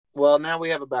Well, now we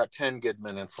have about 10 good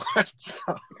minutes left. So.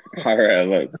 All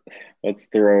right, let's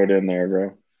throw it in there,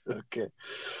 bro. Okay.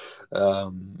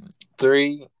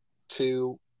 Three,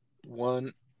 two,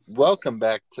 one. Welcome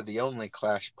back to the Only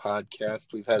Clash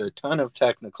podcast. We've had a ton of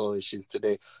technical issues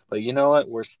today, but you know what?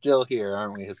 We're still here,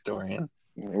 aren't we, historian?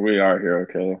 We are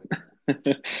here,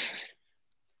 okay.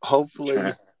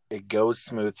 Hopefully, it goes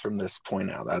smooth from this point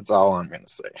out. That's all I'm going to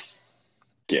say.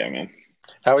 Yeah, man.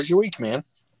 How was your week, man?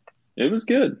 It was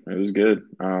good. It was good.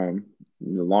 The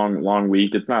long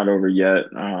week. It's not over yet.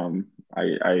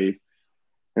 I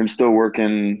am still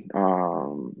working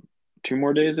 2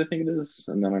 more days, I think it is,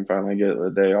 and then I'm finally get a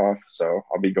day off. So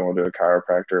I'll be going to a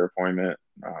chiropractor appointment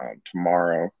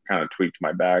tomorrow. Kind of tweaked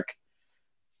my back,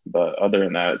 but other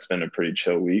than that, it's been a pretty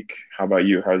chill week. How about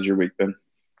you? How's your week been?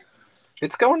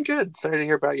 It's going good. Sorry to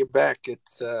hear about your back.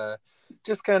 It's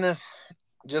just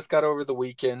got over the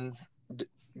weekend.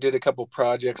 Did a couple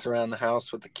projects around the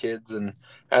house with the kids and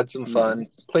had some fun.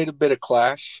 Nice. Played a bit of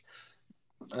Clash.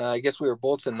 I guess we were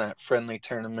both in that friendly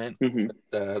tournament, Mm-hmm.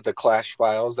 the Clash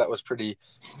Files. That was pretty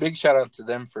big. Shout out to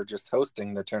them for just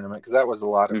hosting the tournament because that was a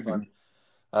lot of Mm-hmm.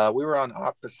 fun. We were on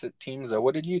opposite teams though.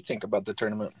 What did you think about the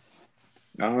tournament?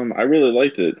 I really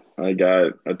liked it. I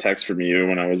got a text from you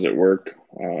when I was at work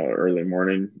early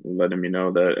morning, letting me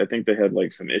know that I think they had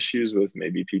like some issues with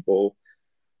maybe people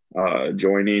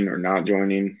joining or not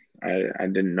joining. I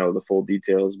didn't know the full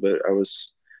details, but I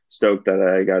was stoked that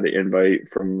I got an invite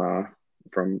from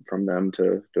them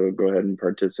to go ahead and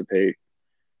participate.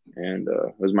 And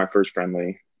it was my first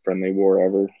friendly war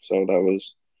ever, so that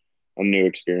was a new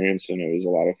experience, and it was a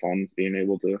lot of fun being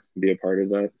able to be a part of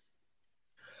that.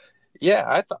 Yeah,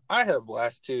 I thought I had a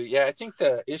blast too. Yeah, I think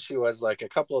the issue was like a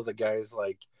couple of the guys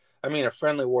I mean, a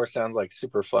friendly war sounds like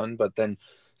super fun, but then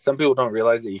some people don't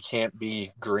realize that you can't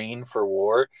be green for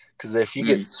war because if you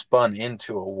get Mm. spun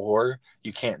into a war,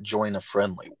 you can't join a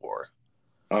friendly war.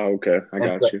 Oh, okay, I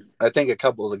And so got you. I think a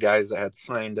couple of the guys that had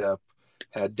signed up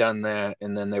had done that,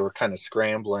 and then they were kind of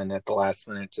scrambling at the last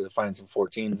minute to find some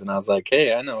 14s. And I was like,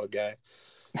 hey, I know a guy.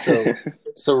 So,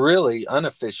 so really,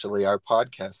 unofficially, our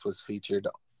podcast was featured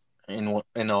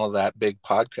in all that big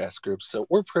podcast groups. So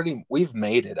we've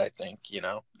made it. I think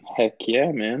Heck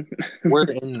yeah, man. we're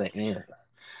in the end.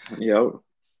 Yep.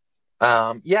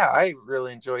 Yeah, I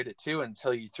really enjoyed it too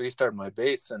until you 3-starred my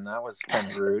base, and that was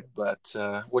kind of rude. But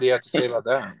what do you have to say about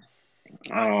that?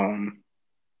 Um,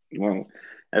 well,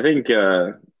 I think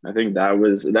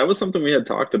that was something we had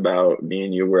talked about. Me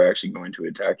and you were actually going to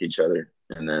attack each other,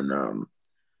 and then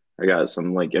I got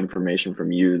some like information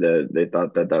from you that they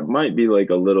thought that that might be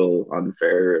like a little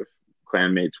unfair if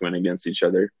clanmates went against each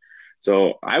other.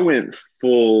 So I went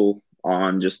full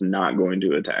on just not going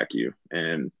to attack you,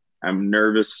 and I'm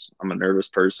nervous. I'm a nervous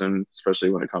person, especially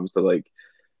when it comes to like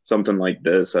something like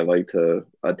this. I like to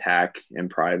attack in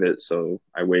private, so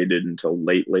I waited until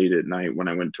late at night when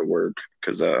I went to work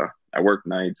because I work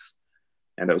nights,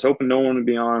 and I was hoping no one would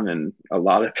be on, and a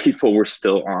lot of people were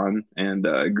still on, and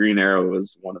Green Arrow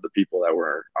was one of the people that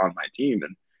were on my team,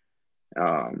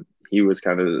 and he was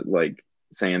kind of like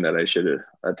saying that I should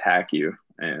attack you,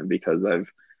 and because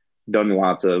I've done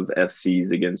lots of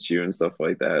FCs against you and stuff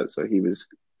like that, so he was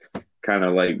kind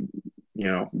of like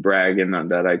bragging on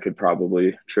that I could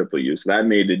probably triple you. So that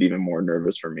made it even more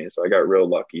nervous for me. So I got real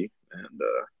lucky, and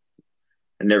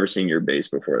I'd never seen your base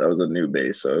before. That was a new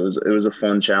base, so it was a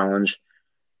fun challenge,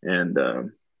 and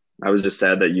I was just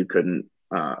sad that you couldn't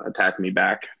attack me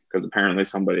back because apparently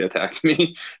somebody attacked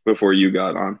me before you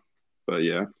got on. But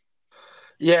yeah.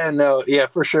 Yeah, no, yeah,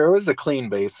 for sure. It was a clean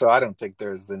base, so I don't think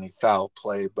there's any foul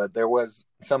play. But there was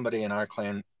somebody in our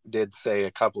clan did say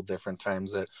a couple different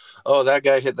times that, oh, that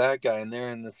guy hit that guy, and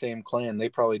they're in the same clan. They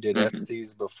probably did Mm-hmm.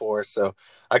 FCs before, so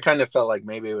I kind of felt like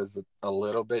maybe it was a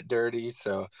little bit dirty.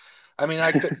 So, I mean,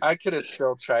 I could have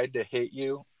still tried to hit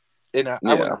you, and I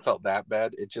wouldn't Yeah. have felt that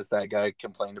bad. It's just that guy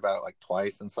complained about it like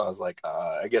twice, and so I was like,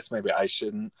 I guess maybe I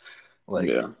shouldn't. Like,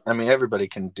 Yeah. I mean, everybody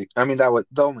can do. I mean, that was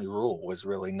the only rule was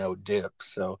really no dip.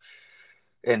 So,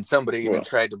 and somebody even Well,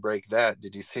 tried to break that.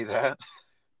 Did you see that?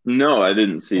 no, I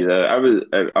didn't see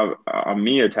that. On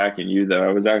me attacking you though.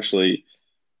 I was actually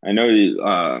I know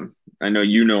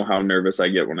you know how nervous I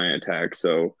get when I attack,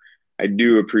 so I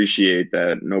do appreciate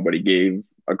that nobody gave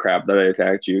a crap that I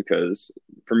attacked you because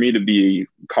for me to be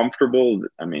comfortable,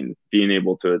 I mean, being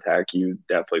able to attack you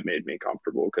definitely made me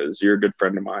comfortable because you're a good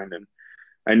friend of mine, and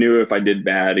I knew if I did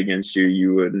bad against you,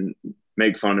 you wouldn't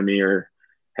make fun of me or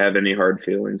have any hard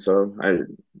feelings. So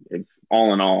if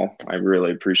all in all, I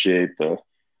really appreciate the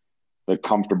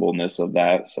comfortableness of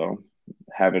that. So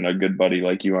having a good buddy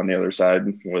like you on the other side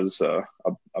was a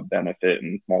benefit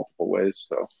in multiple ways.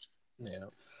 So Yeah.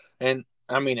 And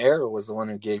I mean, Arrow was the one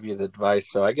who gave you the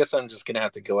advice, so I guess I'm just gonna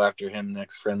have to go after him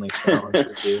next friendly challenge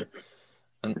we do.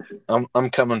 And I'm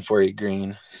coming for you,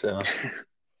 Green. So,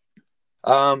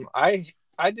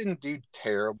 I didn't do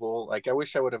terrible. Like I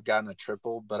wish I would have gotten a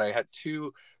triple, but I had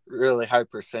two really high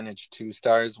percentage 2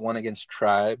 stars. One against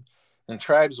Tribe, and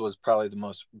Tribes was probably the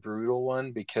most brutal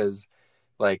one because,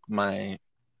 like my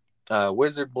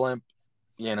Wizard Blimp,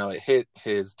 it hit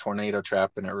his tornado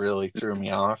trap and it really threw me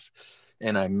off.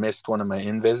 And I missed one of my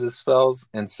Invis spells.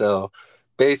 And so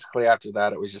basically after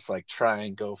that, it was just like try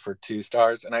and go for 2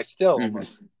 stars. And I still Hmm.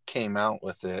 almost came out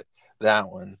with it, that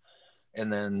one.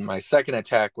 And then my second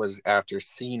attack was after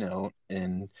C Note.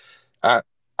 And I,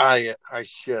 I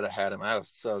should have had him. I was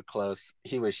so close.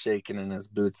 He was shaking in his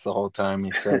boots the whole time,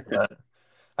 he said, but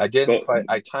I didn't But quite.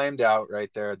 I timed out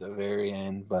right there at the very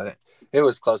end, but it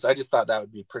was close. I just thought that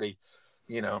would be pretty,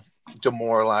 you know,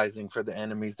 demoralizing for the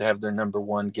enemies to have their number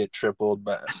one get tripled,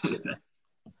 but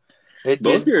it both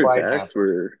didn't your quite attacks happen.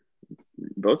 were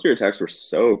both your attacks were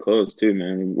so close too,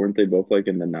 man. Weren't they both like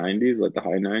in the 90s, like the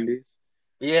high 90s?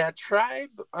 Yeah, Tribe.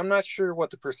 I'm not sure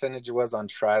what the percentage was on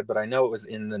Tribe, but I know it was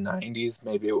in the 90s.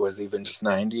 Maybe it was even just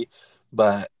 90.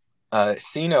 But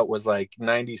C Note was like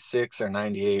 96 or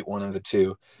 98, one of the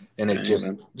two, and it Dang, just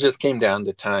man. just came down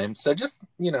to time. So just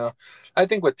I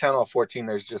think with Town Hall 14,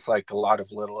 there's just like a lot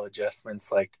of little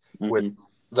adjustments, like with Hmm.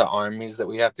 the armies that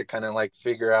we have to kind of like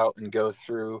figure out and go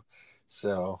through.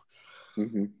 So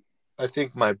Hmm. I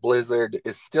think my Blizzard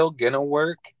is still gonna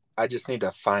work. I just need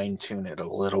to fine tune it a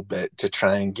little bit to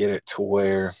try and get it to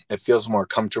where it feels more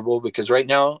comfortable because right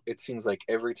now it seems like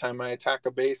every time I attack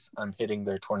a base, I'm hitting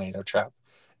their tornado trap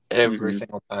every Hmm.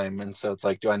 single time. And so it's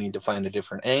like, do I need to find a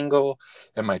different angle?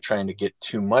 Am I trying to get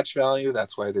too much value?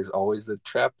 That's why there's always the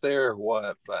trap there or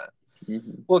what? But Hmm.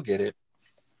 we'll get it.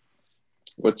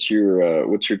 What's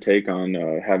your take on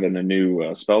having a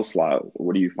new spell slot?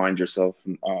 What do you find yourself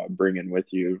bringing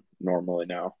with you normally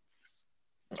now?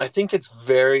 I think it's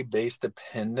very base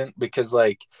dependent because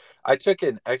like I took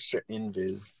an extra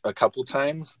invis a couple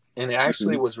times and it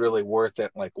actually Hmm. was really worth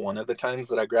it like one of the times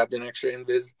that I grabbed an extra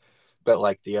invis, but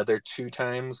like the other two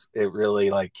times it really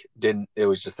like didn't, it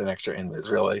was just an extra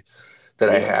invis really that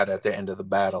I Yeah. had at the end of the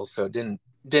battle, so it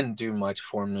didn't do much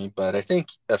for me, but I think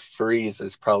a freeze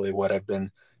is probably what I've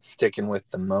been sticking with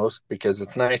the most because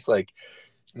it's nice like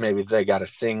maybe they got a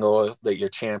single that your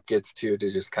champ gets to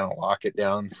just kind of lock it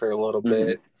down for a little Hmm.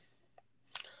 bit.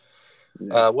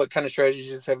 Yeah. What kind of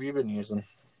strategies have you been using?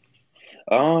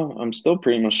 I'm still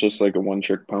pretty much just like a one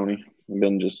trick pony. I've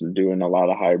been just doing a lot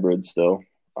of hybrids still.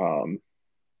 Um,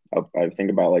 I think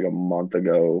about like a month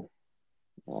ago,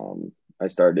 I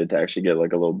started to actually get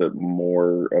like a little bit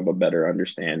more of a better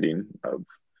understanding of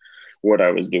what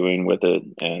I was doing with it,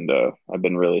 and I've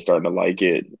been really starting to like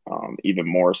it even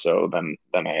more so than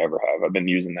I ever have. I've been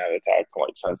using that attack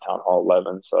like since Town Hall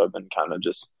 11, so I've been kind of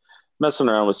just messing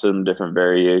around with some different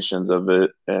variations of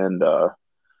it, and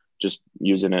just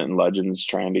using it in Legends,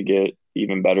 trying to get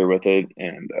even better with it,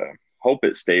 and hope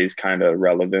it stays kind of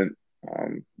relevant.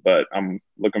 But I'm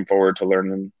looking forward to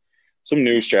learning some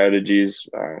new strategies.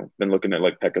 Been looking at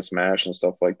like P.E.K.K.A Smash and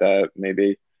stuff like that.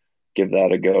 Maybe give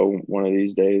that a go one of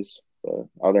these days. But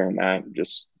other than that,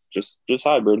 just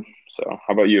hybrid. So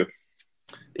how about you?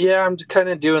 Yeah, I'm kind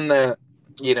of doing that.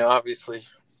 Obviously,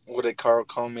 what did Carl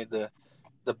call me, the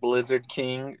Blizzard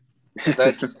King?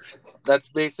 That's that's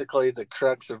basically the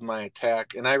crux of my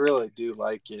attack, and I really do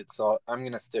like it. So I'm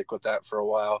gonna stick with that for a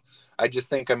while. I just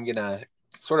think I'm gonna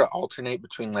sort of alternate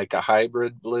between like a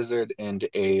hybrid Blizzard and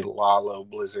a Lalo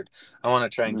Blizzard. I want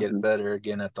to try and get Hmm. better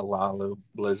again at the Lalo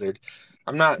Blizzard.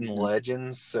 I'm not in Hmm.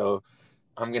 Legends, so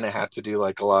I'm gonna have to do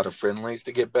like a lot of friendlies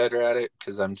to get better at it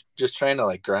because I'm just trying to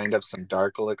like grind up some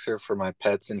dark elixir for my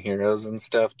pets and heroes and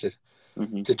stuff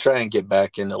Hmm. to try and get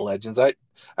back into Legends.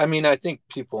 I mean I think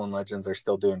people in Legends are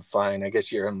still doing fine. I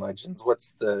guess you're in Legends.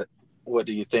 What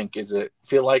do you think? Is it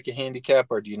feel like a handicap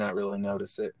or do you not really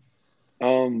notice it?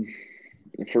 Um,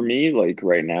 for me, like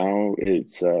right now,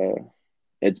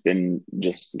 it's been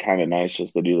just kind of nice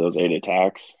just to do those 8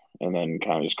 attacks and then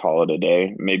kind of just call it a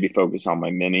day. Maybe focus on my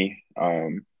mini.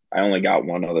 I only got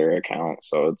one other account,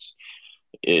 so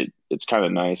it's kind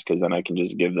of nice because then I can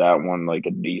just give that one like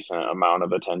a decent amount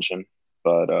of attention.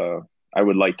 But I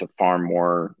would like to farm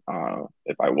more.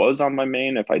 If I was on my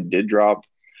main, if I did drop,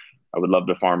 I would love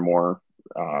to farm more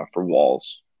for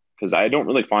walls because I don't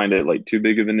really find it like too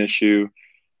big of an issue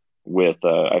with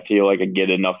I feel like I get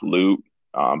enough loot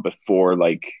before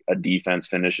like a defense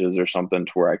finishes or something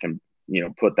to where I can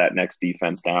put that next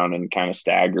defense down and kind of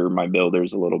stagger my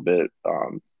builders a little bit.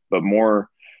 But more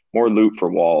loot for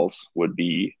walls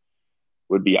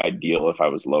would be ideal if I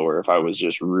was lower, if I was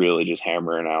just really just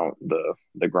hammering out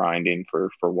the grinding for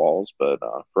walls. But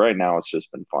for right now, it's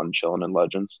just been fun chilling in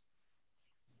Legends.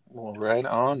 Well, right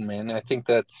on, man. I think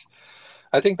that's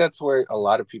where a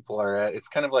lot of people are at. It's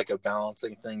kind of like a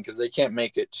balancing thing because they can't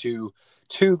make it too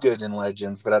good in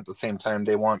Legends, but at the same time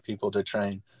they want people to try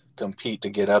and compete to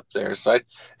get up there. So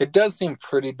it does seem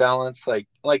pretty balanced.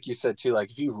 Like you said too,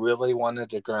 like if you really wanted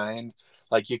to grind,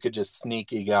 like you could just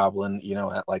sneaky goblin,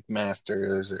 at like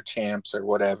masters or champs or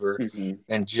whatever, Mm-hmm.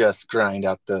 and just grind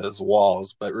out those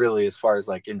walls. But really, as far as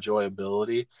like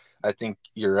enjoyability, I think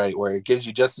you're right where it gives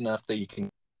you just enough that you can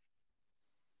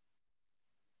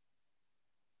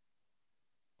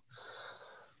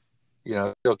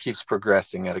still keeps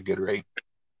progressing at a good rate.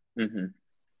 Mm-hmm.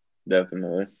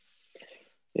 Definitely.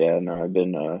 Yeah, no, I've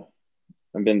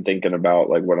been thinking about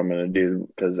like what I'm gonna do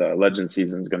because Legend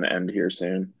season's gonna end here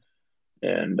soon,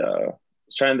 and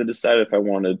was trying to decide if I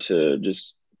wanted to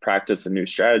just practice a new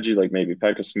strategy, like maybe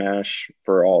P.E.K.K.A Smash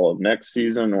for all of next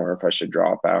season, or if I should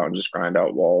drop out and just grind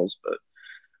out walls. But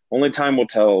only time will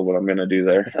tell what I'm gonna do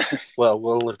there. Well,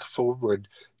 we'll look forward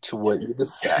to what you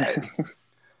decide.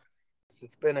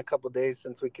 It's been a couple days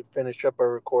since we could finish up our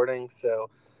recording, so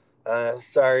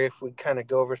sorry if we kind of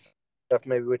go over stuff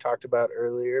maybe we talked about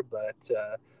earlier, but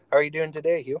how are you doing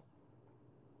today, Hugh?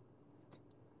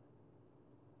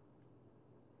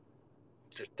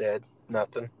 Just dead.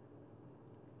 Nothing.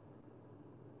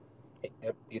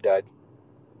 Yep, you died.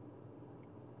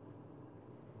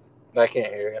 I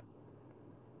can't hear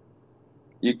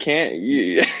You can't.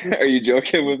 Are you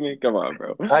joking with me? Come on,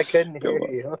 bro. you. I couldn't Come hear on.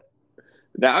 you.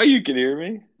 Now you can hear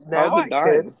me. Now How's it I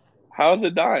could. dying? How's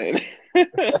it dying?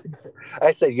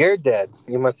 I said, you're dead.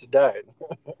 You must have died.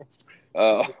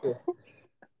 Oh,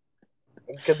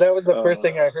 Because that was the first uh,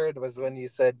 thing I heard was when you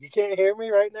said, you can't hear me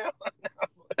right now?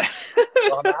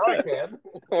 Well, now I can.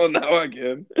 well, now I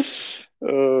can.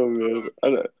 Oh man, I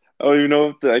don't even know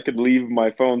if I could leave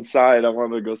my phone side. I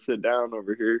want to go sit down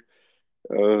over here.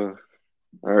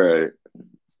 All right.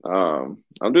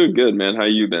 I'm doing good, man. How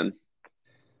you been?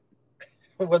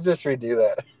 We'll just redo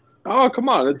that. Oh, come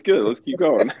on, it's good. Let's keep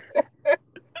going.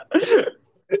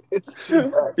 It's too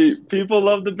much. People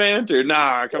love the banter.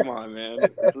 Nah, come on, man.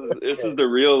 This is the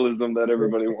realism that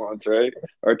everybody wants, right?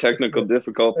 Our technical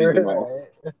difficulties and all.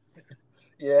 Right.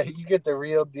 Yeah, you get the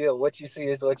real deal. What you see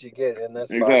is what you get in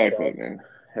this Exactly, podcast. man.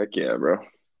 Heck yeah, bro.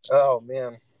 Oh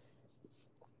man.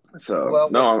 So Well,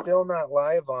 we're no, still not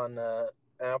live on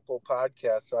Apple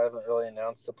Podcasts, so I haven't really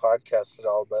announced the podcast at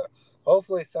all. But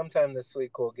hopefully, sometime this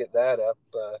week we'll get that up.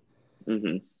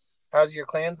 hmm How's your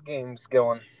clans games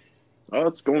going? oh,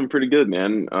 it's going pretty good,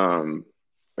 man.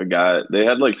 They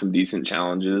had like some decent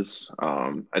challenges.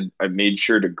 I made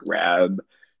sure to grab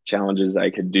challenges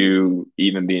I could do,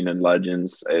 even being in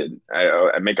Legends.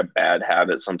 I make a bad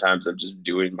habit sometimes of just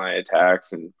doing my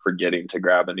attacks and forgetting to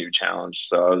grab a new challenge.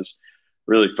 So I was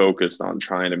really focused on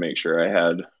trying to make sure I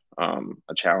had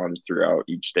a challenge throughout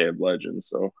each day of Legends.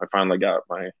 So I finally got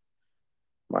my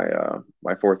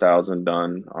 4,000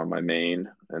 done on my main,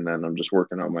 and then I'm just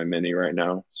working on my mini right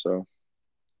now. So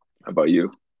how about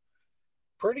you?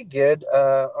 Pretty good.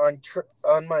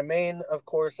 On my main, of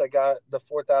course, I got the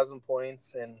 4,000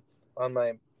 points, and on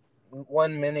my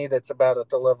one mini that's about at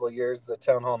the level of yours, the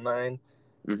Town Hall 9,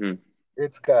 hmm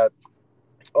it's got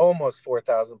almost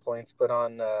 4,000 points. But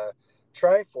on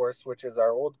Triforce, which is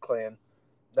our old clan,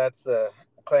 that's the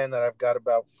clan that I've got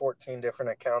about 14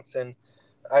 different accounts in.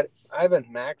 I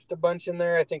haven't maxed a bunch in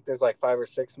there. I think there's like 5 or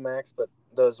 6 max, but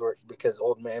those were because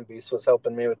Old Man Beast was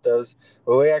helping me with those.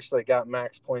 But we actually got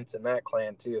max points in that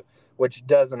clan too, which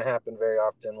doesn't happen very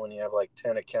often when you have like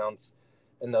 10 accounts,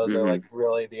 and those are like hmm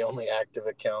really the only active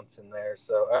accounts in there.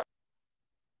 So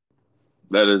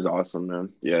That is awesome, man.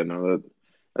 Yeah, no,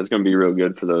 that's gonna be real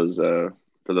good for those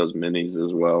minis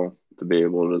as well to be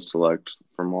able to select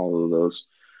from all of those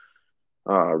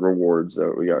rewards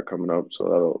that we got coming up.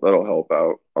 So that'll help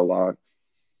out a lot.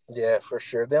 yeah, for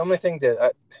sure. The only thing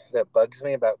that bugs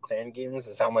me about clan games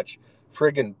is how much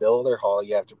friggin' Builder Hall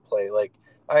you have to play. Like,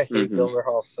 I hate hmm Builder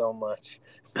Hall so much,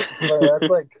 but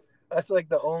that's like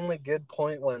the only good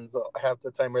point ones half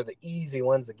the time, or the easy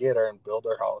ones to get are in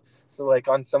Builder Hall. So like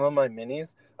on some of my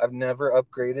minis, I've never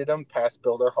upgraded them past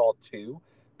Builder Hall 2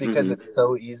 because hmm it's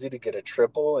so easy to get a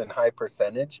triple and high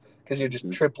percentage because you're just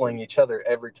hmm tripling each other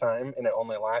every time, and it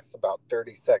only lasts about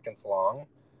 30 seconds long.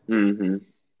 hmm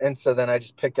And so then I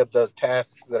just pick up those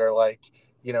tasks that are like,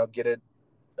 get it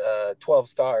 12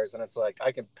 stars, and it's like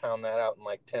I can pound that out in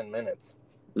like 10 minutes.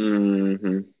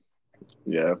 hmm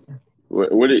Yeah.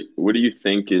 What do you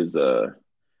think is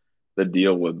the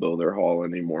deal with Builder Hall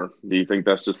anymore. Do you think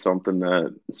that's just something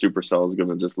that Supercell is going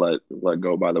to just let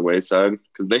go by the wayside?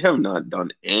 Because they have not done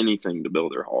anything to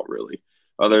Builder Hall really,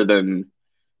 other than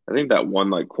I think that one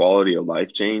like quality of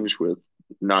life change with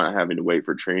not having to wait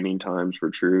for training times for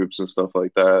troops and stuff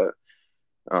like that.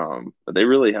 But they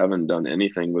really haven't done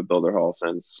anything with Builder Hall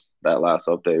since that last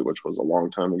update, which was a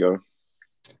long time ago.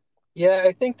 Yeah,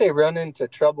 I think they run into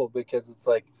trouble because it's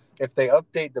like if they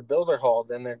update the builder hall,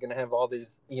 then they're going to have all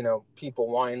these,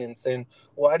 people whining saying,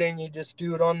 "Why didn't you just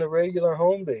do it on the regular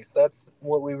home base? That's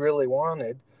what we really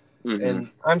wanted." Hmm.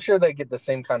 And I'm sure they get the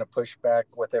same kind of pushback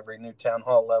with every new town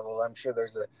hall level. I'm sure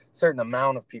there's a certain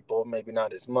amount of people, maybe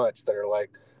not as much, that are like,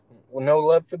 "Well, no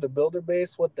love for the builder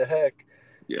base. What the heck?"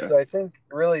 Yeah. So I think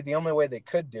really the only way they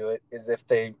could do it is if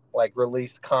they like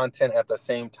released content at the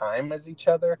same time as each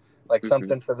other, like Hmm.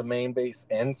 something for the main base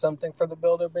and something for the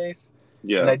builder base.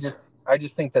 And Yeah. I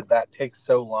just think that that takes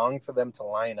so long for them to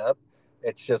line up.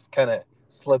 It's just kind of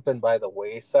slipping by the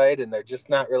wayside, and they're just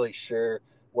not really sure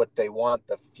what they want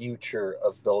the future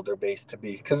of builder base to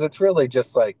be, because it's really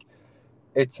just like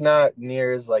it's not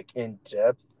near as like in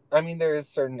depth. I mean, there is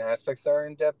certain aspects that are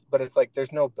in depth, but it's like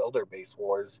there's no builder base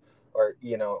wars or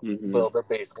Hmm. builder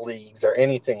base leagues or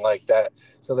anything like that.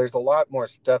 So there's a lot more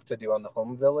stuff to do on the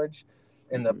home village,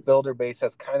 and the Hmm. builder base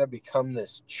has kind of become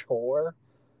this chore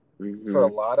for a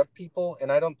Hmm. lot of people.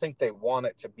 And I don't think they want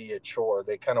it to be a chore.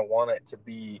 They kind of want it to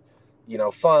be,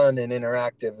 fun and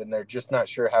interactive, and they're just not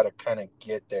sure how to kind of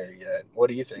get there yet. What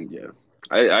do you think? Yeah.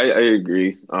 I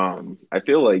agree. I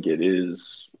feel like it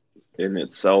is in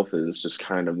itself is just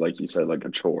kind of like you said, like a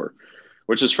chore,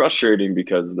 which is frustrating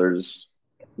because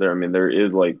I mean, there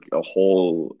is like a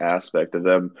whole aspect of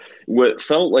them. What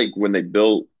felt like when they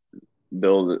builder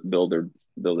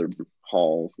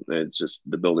hall, it's just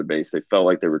the builder base. They felt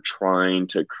like they were trying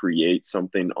to create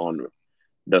something on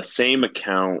the same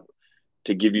account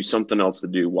to give you something else to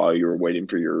do while you were waiting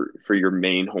for your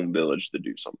main home village to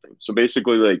do something. So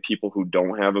basically, like people who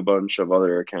don't have a bunch of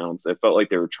other accounts, it felt like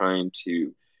they were trying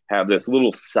to have this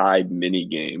little side mini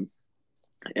game,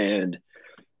 and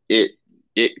it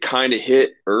it kind of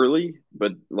hit early,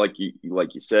 but like you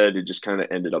said, it just kind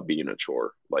of ended up being a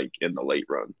chore, like in the late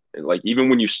run. And like even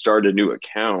when you start a new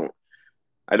account,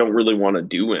 I don't really want to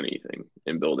do anything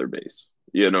in builder base.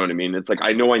 You know what I mean? It's like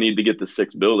I know I need to get the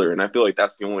sixth builder, and I feel like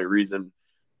that's the only reason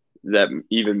that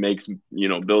even makes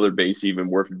builder base even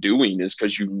worth doing is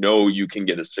because you can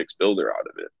get a six builder out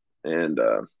of it, and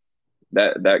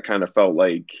that kind of felt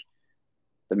like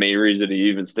the main reason he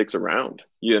even sticks around.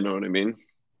 You know what I mean?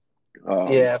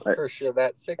 Yeah, for sure.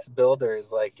 That six builder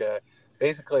is like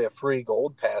basically a free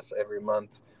gold pass every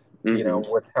month,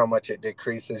 Mm-hmm. with how much it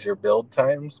decreases your build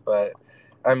times. But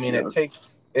I mean, Yeah.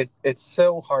 it's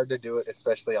so hard to do it,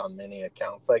 especially on mini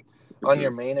accounts. Like on Mm-hmm.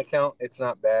 your main account, it's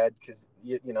not bad because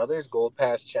there's gold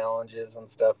pass challenges and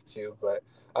stuff too. But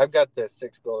I've got the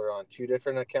six builder on two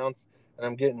different accounts, and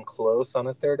I'm getting close on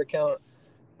a third account.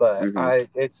 But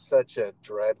Mm-hmm. it's such a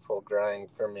dreadful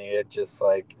grind for me. It just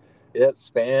like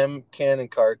spam cannon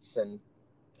carts and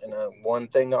one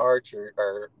thing to archer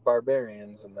or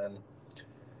barbarians, and then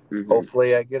Mm-hmm.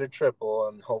 hopefully I get a triple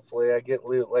and hopefully I get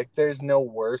loot. Like there's no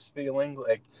worse feeling.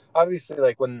 Like obviously,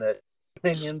 like when the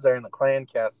minions are in the clan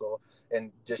castle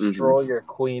and Mm-hmm. destroy your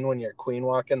queen when you're queen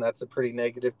walking, that's a pretty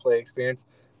negative play experience.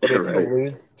 But if you Right.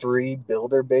 lose three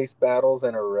builder based battles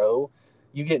in a row,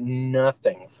 you get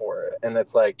nothing for it. And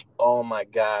it's like, oh my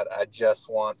god, I just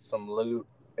want some loot.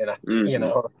 And I,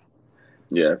 Mm-hmm.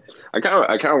 Yeah. I kind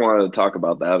of wanted to talk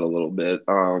about that a little bit.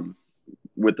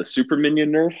 With the super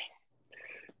minion nerf.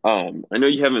 I know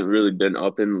you haven't really been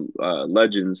up in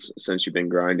Legends since you've been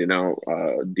grinding out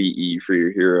DE for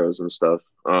your heroes and stuff.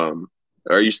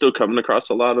 Are you still coming across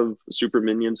a lot of super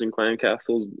minions in clan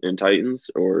castles and titans,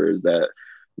 or is that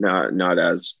not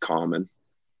as common?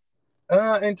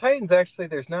 in Titans, actually,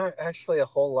 there's not actually a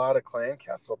whole lot of clan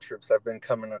castle troops I've been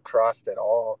coming across at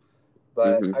all.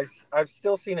 But Hmm. I've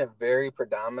still seen it very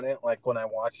predominant. Like when I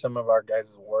watch some of our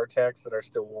guys' war attacks that are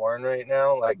still warring right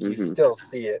now, like you Hmm. still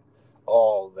see it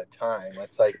all the time.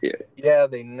 It's like, Yeah. yeah,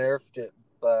 they nerfed it,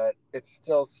 but it's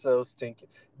still so stinky.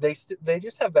 They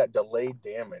just have that delayed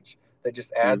damage that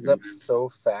just adds Hmm. up so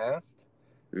fast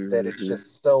that it's Hmm.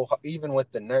 just so even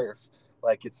with the nerf,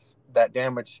 like it's that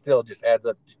damage still just adds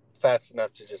up fast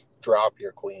enough to just drop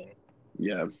your queen.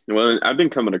 Yeah. Well, I've been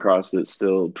coming across it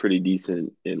still pretty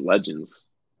decent in Legends,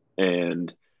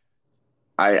 and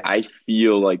I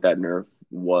feel like that nerf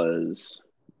was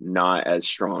not as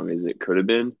strong as it could have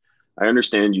been. I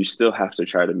understand you still have to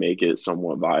try to make it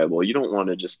somewhat viable. You don't want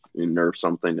to just nerf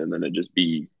something and then it just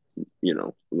be,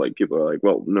 like people are like,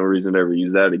 well, no reason to ever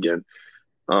use that again.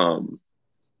 Um,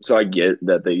 So I get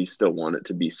that they still want it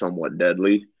to be somewhat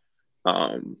deadly.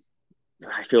 Um,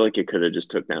 I feel like it could have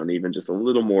just took down even just a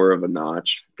little more of a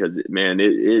notch because man,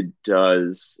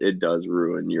 it does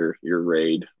ruin your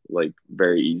raid like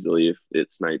very easily if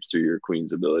it snipes through your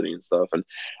queen's ability and stuff. And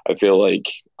I feel like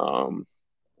um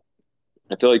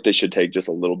I feel like they should take just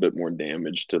a little bit more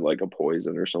damage to like a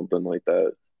poison or something like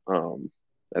that. Um,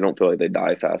 I don't feel like they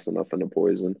die fast enough in a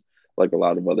poison like a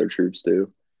lot of other troops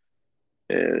do.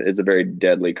 And it's a very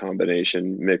deadly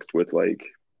combination mixed with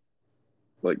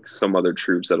like some other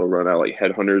troops that'll run out like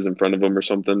headhunters in front of them or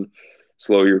something,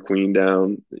 slow your queen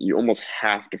down. You almost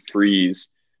have to freeze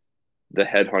the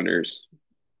headhunters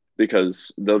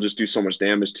because they'll just do so much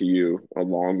damage to you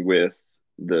along with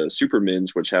the supermins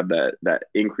which have that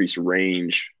increased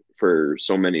range for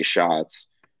so many shots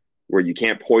where you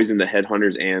can't poison the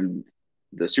headhunters and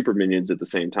the super minions at the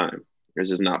same time. It's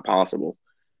just not possible.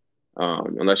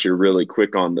 Unless you're really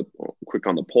quick on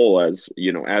the pull as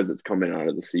you know as it's coming out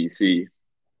of the CC,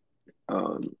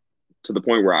 um, to the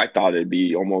point where I thought it'd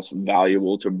be almost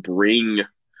valuable to bring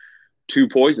two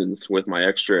poisons with my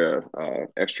extra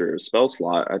spell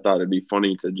slot. I thought it'd be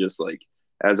funny to just like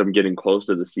as I'm getting close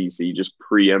to the CC, just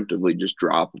preemptively just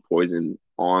drop a poison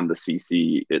on the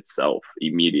CC itself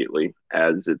immediately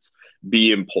as it's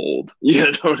being pulled.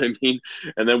 You know what I mean?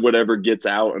 And then whatever gets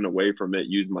out and away from it,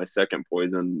 use my second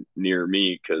poison near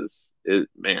me because it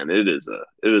is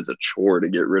a chore to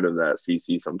get rid of that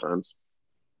CC sometimes.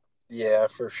 Yeah,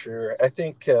 for sure. I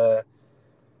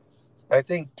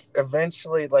think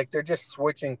eventually, like they're just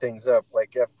switching things up.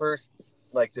 Like at first,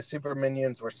 like the super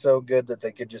minions were so good that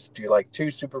they could just do like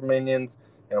two super minions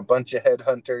and a bunch of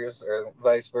headhunters, or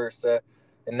vice versa.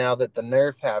 And now that the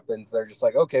nerf happens, they're just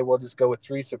like, okay, we'll just go with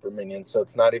three super minions. So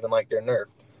it's not even like they're nerfed.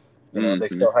 They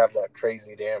Hmm. still have that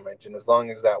crazy damage, and as long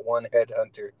as that one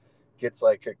headhunter gets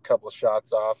like a couple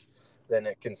shots off, then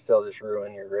it can still just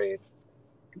ruin your raid.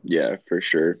 Yeah, for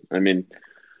sure. I mean,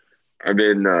 I've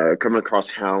been coming across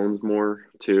hounds more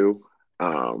too.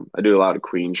 I do a lot of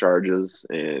queen charges,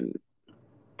 and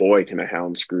boy, can a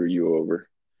hound screw you over.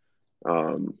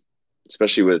 Um,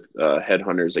 Especially with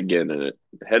headhunters again. And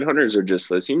headhunters are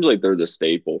just, it seems like they're the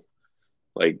staple.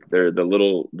 Like they're the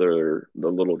little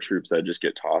troops that just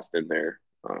get tossed in there.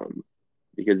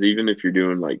 Because even if you're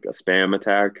doing like a spam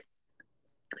attack,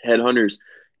 headhunters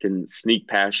can sneak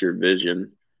past your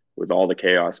vision with all the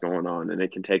chaos going on, and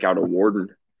it can take out a warden.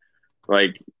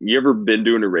 Like, you ever been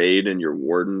doing a raid and your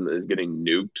warden is getting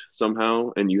nuked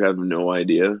somehow and you have no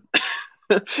idea?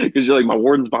 Because you're like, my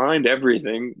warden's behind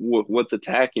everything. What's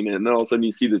attacking it? And then all of a sudden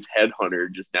you see this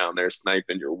headhunter just down there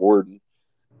sniping your warden.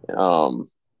 Um,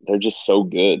 they're just so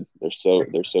good. They're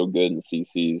so good in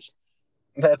CCs.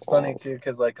 That's funny Um, too,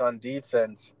 because like on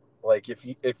defense, like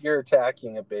if you're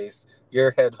attacking a base,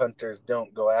 your headhunters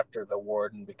don't go after the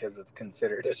warden because it's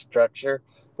considered a structure.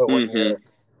 But when hmm you're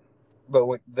but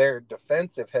when their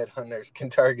defensive headhunters can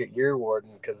target your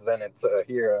warden because then it's a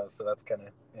hero. So that's kind of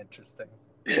interesting.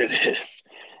 It is,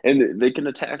 and they can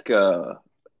attack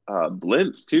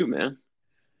blimps too, man.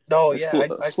 Oh They yeah,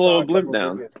 I slow saw a a blimp couple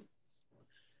down. videos.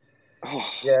 Oh,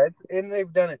 Yeah, it's and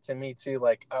they've done it to me too.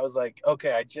 Like I was like,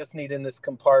 okay, I just need in this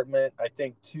compartment. I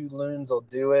think two loons will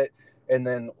do it, and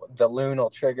then the loon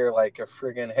will trigger like a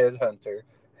friggin' headhunter.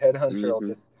 Headhunter will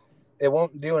hmm just it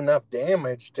won't do enough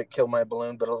damage to kill my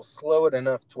balloon, but it'll slow it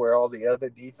enough to where all the other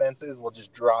defenses will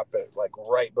just drop it like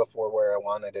right before where I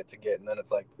wanted it to get, and then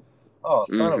it's like, oh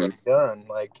son of a hmm gun!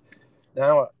 Like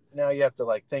now you have to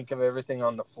like think of everything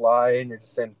on the fly, and you're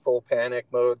just in full panic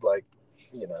mode, like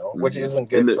which hmm isn't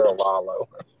And good for a Lalo.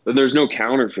 but there's no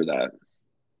counter for that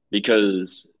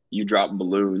because you drop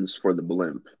balloons for the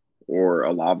blimp or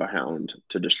a lava hound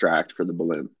to distract for the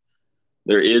blimp.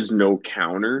 There is no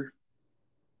counter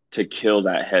to kill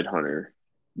that headhunter.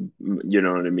 You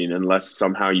know what I mean? Unless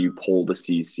somehow you pull the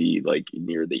CC like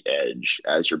near the edge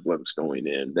as your blimp's going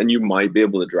in, then you might be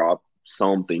able to drop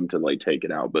something to like take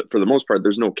it out. But for the most part,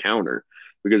 there's no counter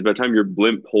because by the time your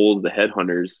blimp pulls the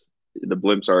headhunters, the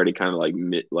blimp's already kind of like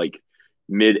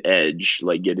mid edge,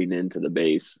 like getting into the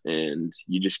base, and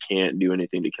you just can't do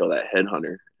anything to kill that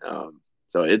headhunter.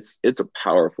 So it's a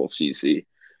powerful CC,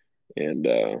 and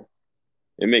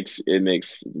it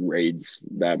makes raids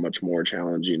that much more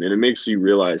challenging, and it makes you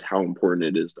realize how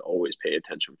important it is to always pay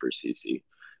attention for CC.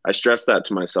 I stress that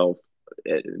to myself.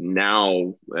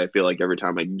 Now I feel like every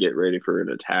time I get ready for an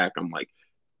attack, I'm like,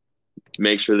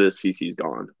 make sure the CC's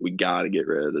gone. We got to get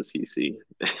rid of the CC.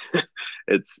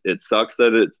 It sucks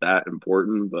that it's that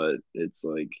important, but it's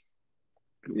like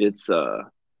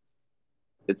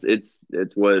it's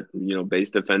it's what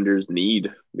base defenders need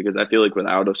because I feel like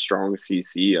without a strong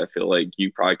CC, I feel like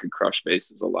you probably could crush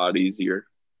bases a lot easier.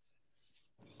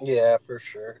 Yeah, for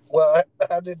sure. Well,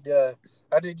 how did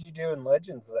you do in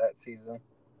Legends that season?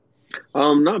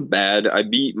 Not bad. I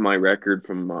beat my record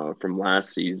from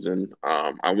last season.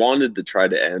 I wanted to try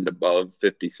to end above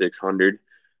 5,600.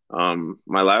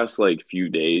 My last like few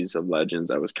days of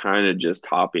Legends, I was kind of just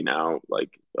topping out like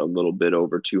a little bit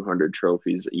over 200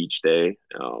 trophies each day.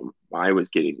 I was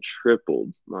getting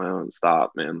tripled nonstop,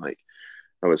 man. Like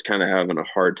I was kind of having a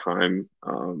hard time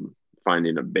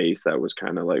finding a base that was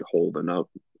kind of like holding up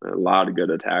a lot of good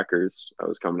attackers I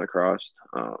was coming across.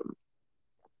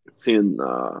 Seeing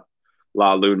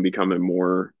La Lune becoming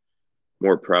more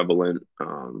prevalent.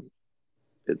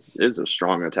 It's a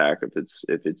strong attack if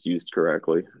it's used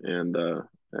correctly, and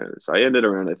so I ended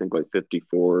around I think like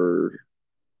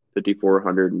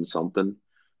 5,400 and something.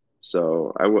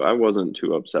 So I wasn't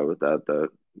too upset with that. That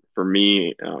for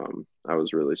me, I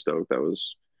was really stoked. That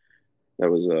was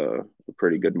a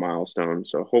pretty good milestone.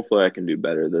 So hopefully I can do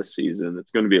better this season.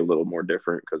 It's going to be a little more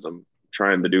different because I'm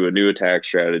trying to do a new attack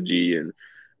strategy and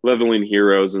leveling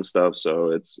heroes and stuff.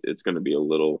 So it's going to be a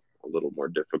little more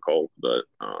difficult, but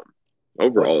What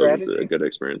overall it was a strategy? good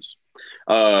experience.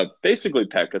 Basically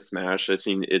P.E.K.K.A. Smash. I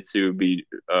seen Itsu be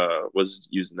was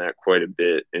using that quite a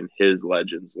bit in his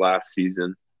Legends last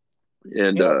season,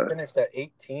 and He like finished at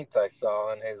 18th. I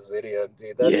saw in his video,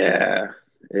 dude. That's insane.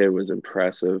 yeah, it was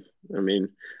impressive. I mean,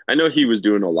 I know he was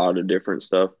doing a lot of different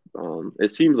stuff. It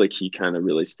seems like he kind of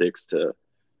really sticks to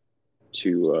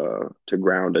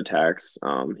ground attacks.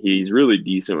 He's really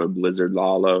decent with Blizzard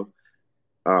Lalo.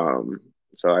 Um,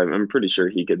 so I'm pretty sure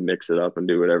he could mix it up and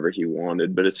do whatever he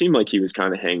wanted. But it seemed like he was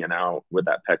kind of hanging out with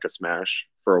that P.E.K.K.A. Smash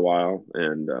for a while.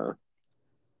 And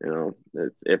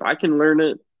if I can learn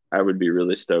it, I would be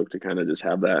really stoked to kind of just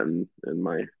have that in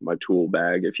my tool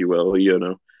bag, if you will.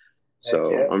 Heck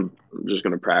So yeah. I'm just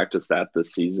going to practice that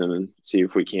this season and see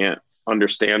if we can't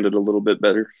understand it a little bit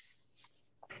better.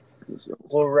 So,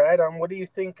 Well, right on. What do you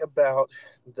think about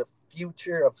the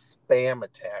future of spam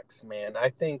attacks, man? I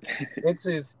think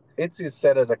it's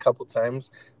said it a couple times,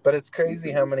 but it's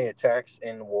crazy how many attacks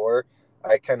in war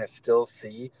I kind of still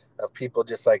see of people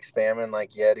just like spamming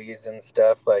like Yetis and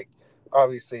stuff. Like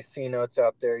obviously C Note's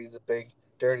out there, he's a big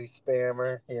dirty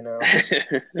spammer, you know.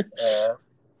 Uh,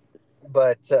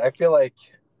 but I feel like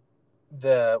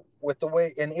the with the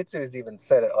way and Itsu's even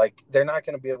said it, like they're not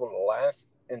going to be able to last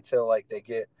until like they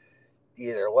get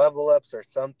either level ups or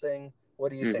something.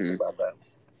 What do you think hmm about that?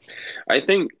 I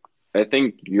think I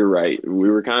think you're right. We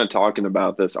were kind of talking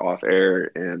about this off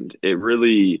air, and it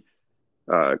really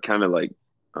kind of like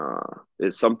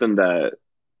is something that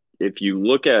if you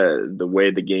look at the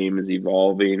way the game is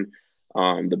evolving,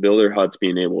 the builder huts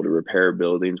being able to repair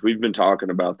buildings, we've been talking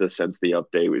about this since the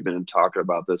update. We've been talking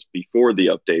about this before the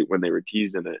update when they were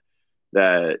teasing it,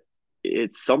 that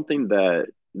it's something that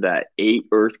eight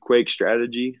earthquake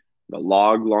strategy, the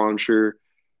log launcher,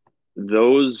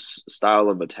 those style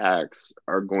of attacks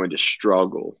are going to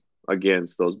struggle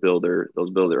against those builder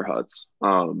huts.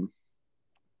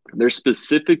 They're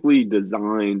specifically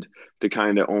designed to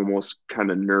kind of almost kind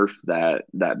of nerf that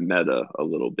meta a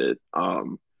little bit.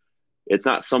 It's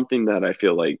not something that I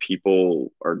feel like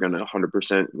people are gonna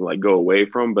 100% like go away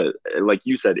from, but like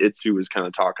you said, Itsu was kind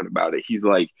of talking about it. He's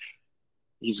like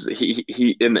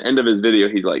he in the end of his video,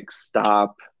 he's like,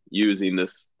 stop using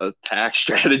this attack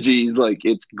strategy. He's like,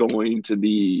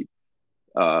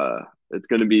 uh it's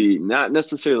going to be not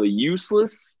necessarily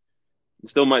useless. You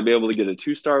still might be able to get a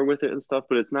 2 star with it and stuff,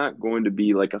 but it's not going to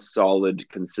be like a solid,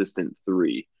 consistent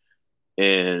three.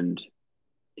 And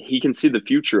he can see the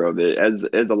future of it as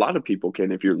a lot of people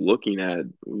can if you're looking at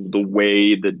the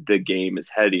way that the game is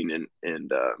heading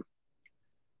and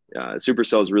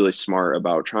Supercell is really smart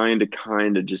about trying to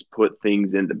kind of just put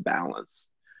things into balance.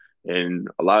 And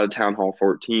a lot of Town Hall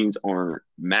 14s aren't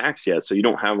max yet, so you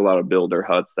don't have a lot of builder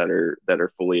huts that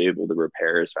are fully able to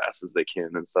repair as fast as they can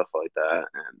and stuff like that.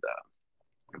 And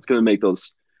it's going to make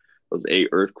those eight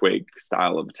earthquake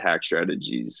style of attack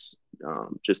strategies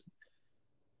just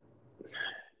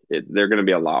they're going to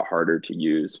be a lot harder to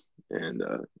use. And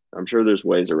I'm sure there's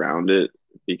ways around it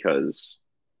because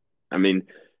I mean,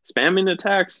 spamming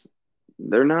attacks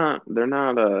they're not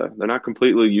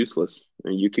completely useless. I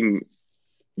mean, you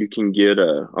can get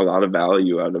a lot of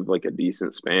value out of like a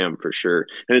decent spam for sure,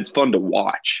 and it's fun to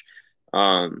watch.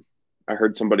 I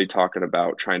heard somebody talking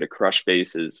about trying to crush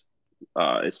bases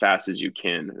as fast as you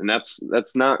can, and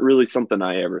that's not really something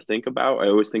I ever think about. I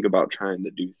always think about trying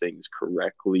to do things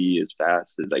correctly as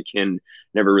fast as I can.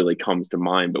 Never really comes to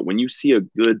mind, but when you see a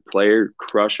good player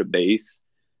crush a base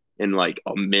in like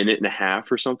a minute and a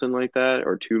half or something like that,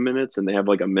 or 2 minutes, and they have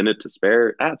like a minute to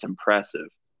spare, that's impressive.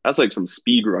 That's like some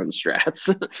speed run strats.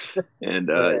 And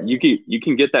Right. you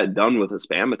can get that done with a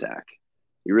spam attack.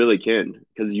 You really can,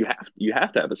 because you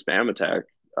have to have a spam attack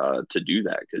to do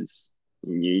that, because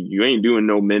you ain't doing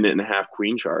no minute and a half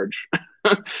queen charge,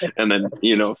 and then That's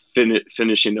for sure.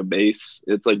 finishing a base.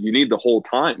 It's like you need the whole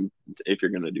time if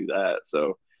you're gonna do that.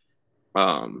 So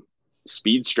um,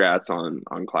 speed strats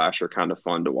on Clash are kind of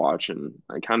fun to watch, and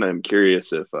I kind of am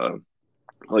curious if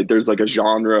like there's like a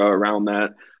genre around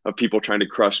that of people trying to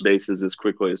crush bases as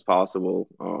quickly as possible.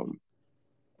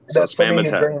 So That's spam funny you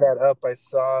attack. bring that up. I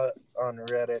saw on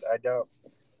Reddit.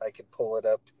 I could pull it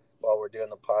up while we're doing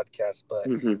the podcast, but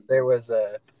Hmm. there was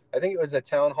I think it was a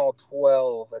Town Hall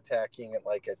 12 attacking at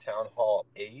like a Town Hall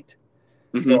 8.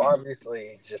 So Hmm. obviously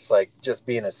he's just like just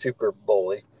being a super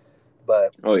bully,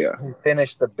 but Oh yeah. he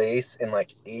finished the base in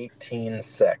like 18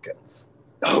 seconds.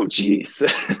 Oh geez,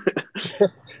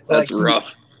 that's Like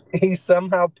rough. he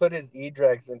somehow put his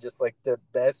E-Dregs in just like the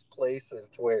best places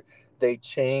to where they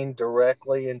chained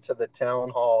directly into the town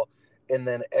hall, and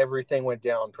then everything went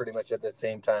down pretty much at the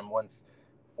same time once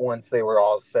they were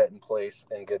all set in place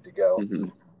and good to go. Hmm.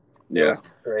 It Yeah, was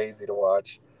crazy to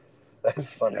watch.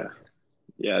 That's funny. yeah,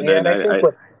 yeah. Yeah, Then and I think I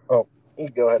what's you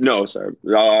go ahead. no, sorry.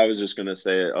 I was just gonna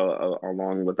say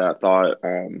along with that thought.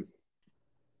 I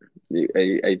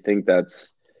think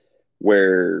that's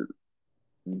where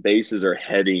bases are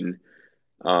heading.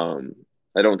 Um,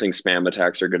 I don't think spam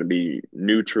attacks are going to be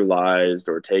neutralized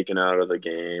or taken out of the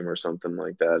game or something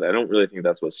like that. I don't really think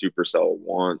that's what Supercell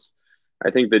wants.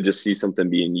 I think they just see something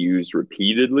being used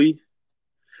repeatedly,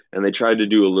 and they try to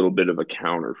do a little bit of a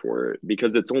counter for it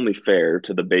because it's only fair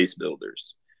to the base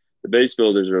builders. The base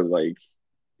builders are like,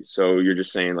 so you're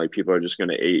just saying like people are just going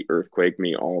to eight earthquake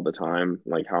me all the time.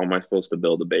 Like, how am I supposed to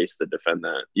build a base to defend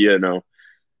that?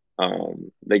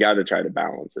 They got to try to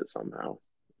balance it somehow.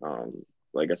 Um,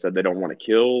 like I said, they don't want to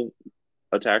kill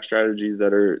attack strategies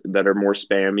that are more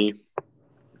spammy,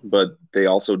 but they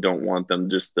also don't want them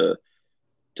just to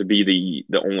be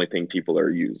the only thing people are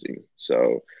using.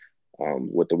 So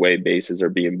with the way bases are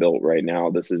being built right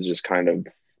now, this is just kind of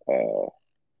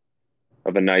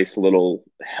a nice little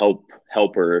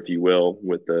helper, if you will,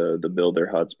 with the builder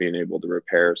huts being able to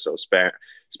repair. So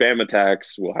spam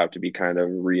attacks will have to be kind of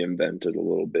reinvented a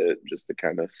little bit just to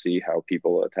kind of see how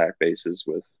people attack bases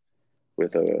with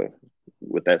a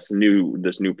with this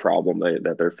new problem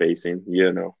that they're facing,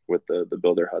 with the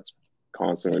builder huts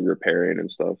constantly repairing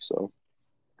and stuff. So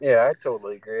Yeah, I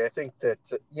totally agree. I think that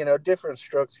different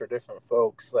strokes for different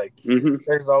folks. Like, hmm.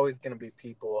 there's always going to be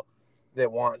people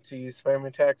that want to use spam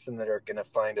attacks and that are going to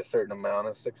find a certain amount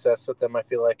of success with them. I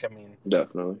feel like, I mean,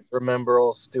 Definitely. remember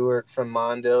old Stewart from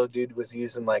Mondo? Dude was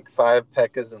using like 5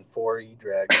 Pekkas and 4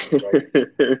 E-Dragons.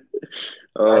 Like,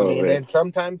 I Oh mean, man. and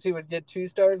sometimes he would get 2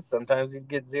 stars, sometimes he'd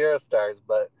get 0 stars,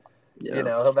 but Yeah.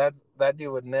 that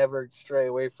dude would never stray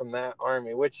away from that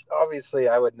army, which obviously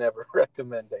I would never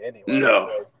recommend to anyone. It's No.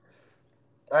 like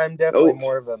I'm definitely Oh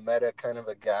more of a meta kind of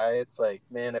a guy. It's like,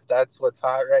 man, if that's what's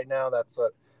hot right now, that's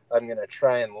what I'm gonna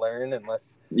try and learn.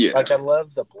 Unless, yeah. like, I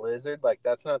love the Blizzard. Like,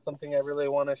 that's not something I really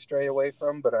want to stray away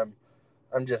from. But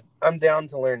I'm down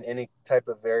to learn any type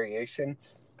of variation.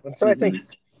 And so I think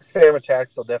Hmm. spam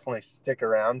attacks will definitely stick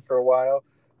around for a while.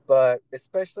 But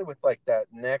especially with like that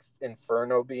next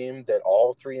Inferno beam that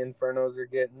all three Infernos are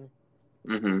getting,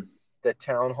 Hmm. the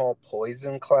Town Hall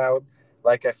Poison Cloud.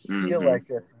 Like, I feel Hmm. like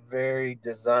it's very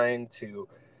designed to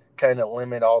kind of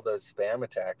limit all those spam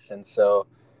attacks. And so,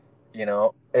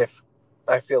 if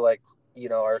I feel like,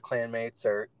 our clanmates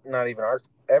are not even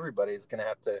everybody's going to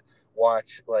have to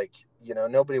watch, like,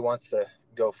 nobody wants to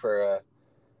go for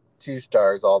 2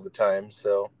 stars all the time.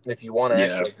 So if you want to Yeah.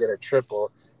 actually get a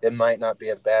triple, it might not be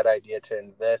a bad idea to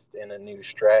invest in a new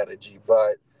strategy.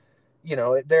 But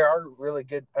there are really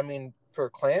good. I mean, for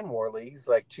clan war leagues,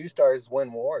 like 2 stars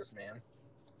win wars, man.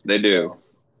 They do. So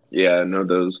Yeah, no,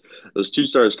 those 2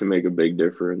 stars can make a big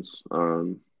difference.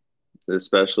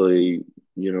 Especially,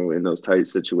 in those tight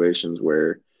situations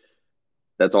where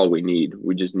that's all we need.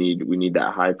 We need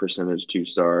that high percentage 2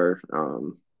 star.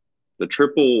 The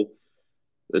triple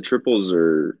the triples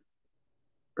are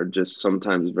just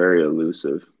sometimes very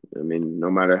elusive. I mean,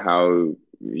 no matter how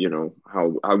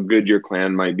good your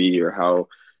clan might be, or how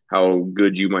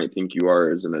good you might think you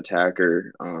are as an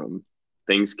attacker,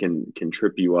 things can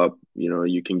trip you up.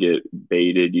 You can get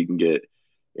baited, you can get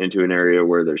into an area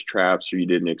where there's traps or you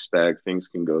didn't expect. Things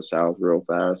can go south real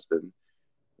fast, and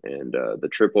the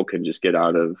triple can just get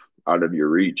out of your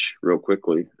reach real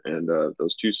quickly. And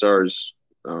those 2 stars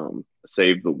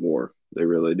save the war. They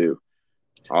really do.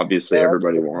 Obviously, yeah, that's a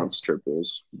everybody good point. wants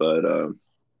triples, but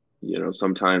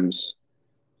sometimes,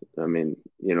 I mean,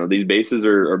 these bases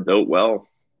are built well.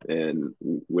 And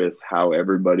with how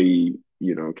everybody,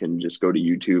 can just go to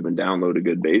YouTube and download a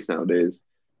good bass nowadays.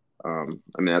 I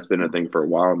mean, that's been a thing for a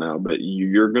while now, but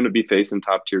you're going to be facing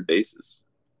top tier bases.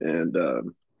 And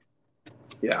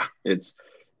yeah, it's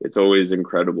always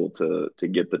incredible to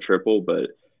get the triple, but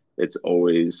it's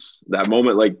always that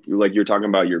moment, like you're talking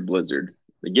about your Blizzard,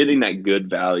 getting that good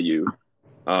value.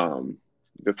 Um,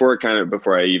 before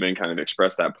I even kind of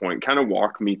express that point, kind of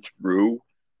walk me through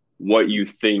what you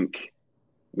think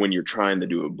when you're trying to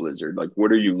do a blizzard. Like,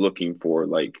 what are you looking for?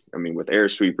 Like, I mean, with air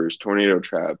sweepers, tornado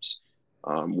traps,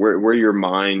 where your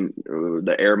mind,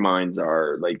 the air mines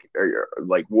are. Like,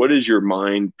 what is your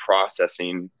mind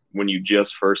processing when you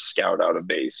just first scout out a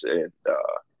base and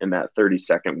in that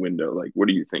 30-second window? Like, what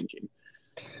are you thinking?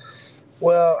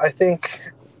 Well,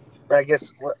 I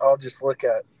guess I'll just look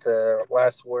at the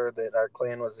last word that our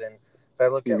clan was in. If I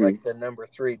look at Mm-hmm. like the number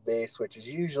 3 base, which is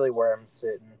usually where I'm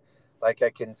sitting, like I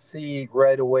can see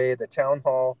right away the town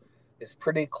hall is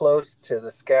pretty close to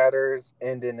the scatters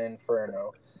and an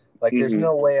inferno. Like there's Mm-hmm.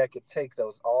 no way I could take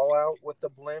those all out with the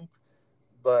blimp,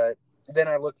 but then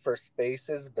I look for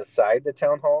spaces beside the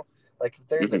town hall. Like if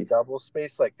there's a Mm-hmm. double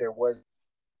space, like there was,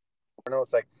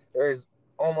 it's like there's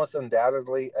almost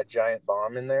undoubtedly a giant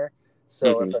bomb in there.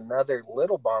 So if Mm-hmm. another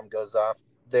little bomb goes off,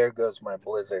 there goes my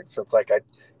blizzard. So it's like I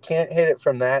can't hit it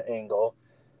from that angle,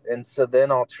 and so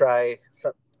then I'll try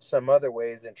some other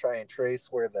ways and try and trace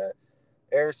where the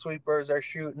air sweepers are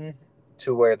shooting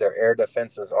to where their air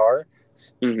defenses are.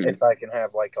 Mm-hmm. If I can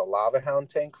have like a lava hound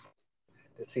tank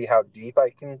to see how deep I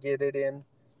can get it in.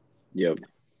 Yep.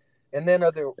 And then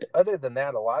other than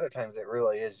that, a lot of times it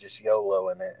really is just YOLO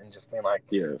in it and just being like,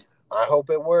 Yeah. I hope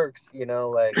it works.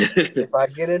 Like if I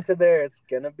get into there, it's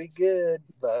gonna be good.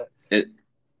 But and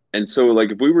and so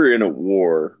like if we were in a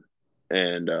war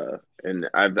and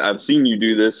I've seen you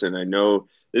do this and I know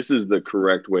this is the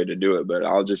correct way to do it, but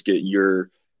I'll just get your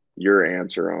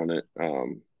answer on it.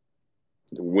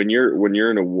 When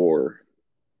you're in a war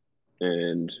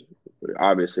and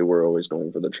obviously we're always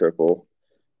going for the triple.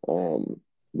 Um,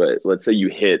 but let's say you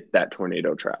hit that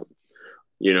tornado trap.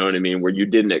 You know what I mean? Where you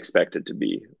didn't expect it to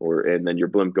be, and then your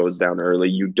blimp goes down early.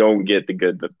 You don't get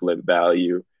the blimp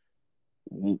value.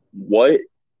 What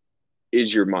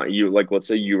is your mind? You like, let's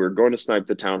say you were going to snipe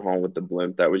the town hall with the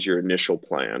blimp. That was your initial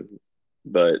plan,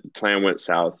 but plan went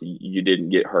south. You didn't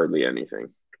get hardly anything.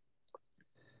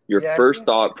 Your yeah, I first think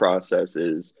thought process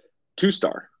is 2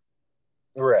 star.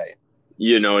 right.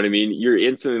 You know what I mean? You're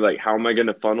instantly like, how am I going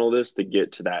to funnel this to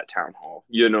get to that town hall?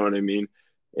 You know what I mean?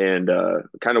 And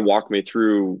kind of walk me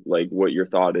through like what your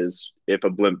thought is if a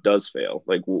blimp does fail.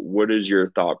 Like, what is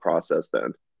your thought process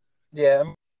then? Yeah,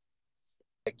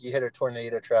 like you hit a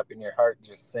tornado trap and your heart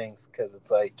just sinks because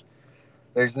it's like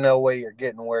there's no way you're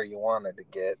getting where you wanted to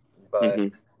get. But Hmm.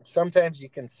 sometimes you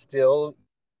can still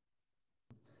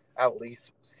at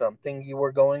least something you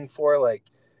were going for. Like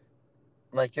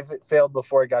if it failed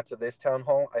before I got to this town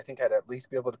hall, I think I'd at least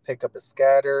be able to pick up a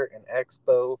scatter, an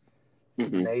expo,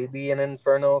 Hmm. maybe an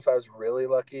inferno if I was really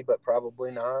lucky, but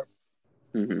probably not.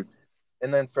 Hmm.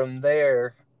 And then from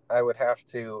there, I would have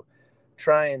to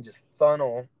try and just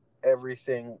funnel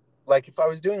everything. Like if I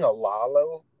was doing a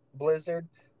Lalo Blizzard,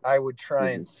 I would try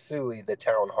Hmm. and sui the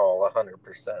town hall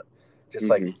 100%. Just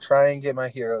like Hmm. try and get my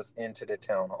heroes into the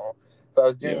town hall. If I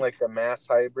was doing Yeah. like the mass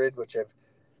hybrid, which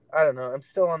I don't know, I'm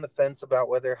still on the fence about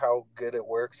whether how good it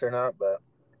works or not. But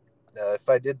if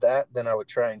I did that, then I would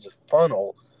try and just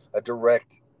funnel a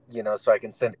direct, so I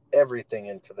can send everything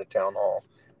into the town hall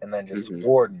and then just Hmm.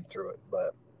 warden through it.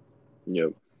 But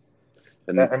Yep. that,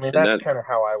 And I mean, and that's that kind of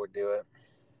how I would do it.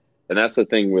 and that's the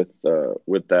thing with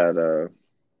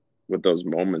those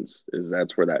moments is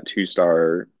that's where that 2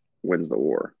 star wins the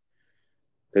war.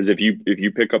 Because if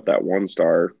you pick up that 1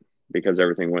 star because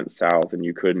everything went south and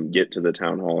you couldn't get to the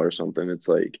town hall or something, it's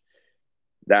like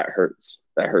that hurts.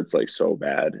 That hurts like so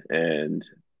bad. And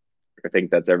I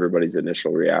think that's everybody's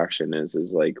initial reaction is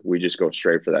like we just go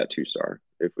straight for that 2 star.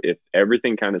 If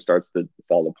everything kind of starts to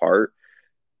fall apart,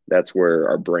 that's where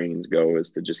our brains go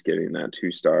is to just getting that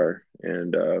 2 star.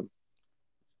 And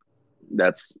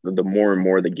that's the more and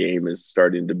more the game is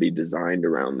starting to be designed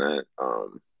around that.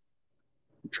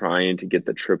 Trying to get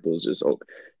the triples just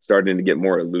starting to get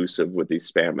more elusive with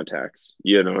these spam attacks.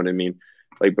 You know what I mean?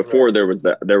 Like before Right. there was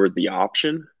the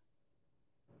option,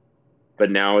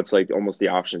 but now it's like almost the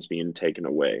option's being taken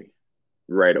away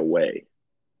right away.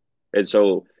 And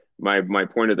so my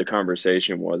point of the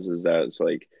conversation was is that it's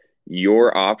like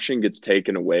your option gets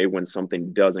taken away when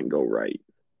something doesn't go right.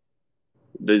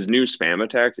 These new spam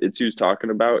attacks it's who's talking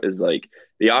about is like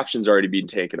the option's already being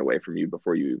taken away from you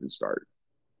before you even start.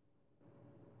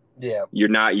 Yeah. You're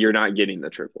not getting the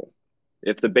triple.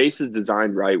 If the base is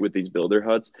designed right with these builder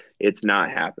huts, it's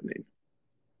not happening.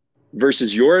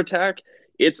 Versus your attack,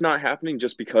 it's not happening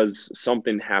just because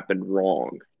something happened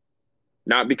wrong.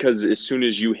 Not because as soon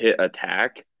as you hit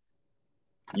attack,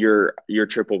 your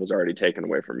triple was already taken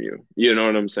away from you. You know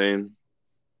what I'm saying?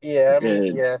 Yeah, I mean,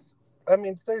 And yes. I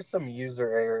mean, there's some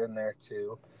user error in there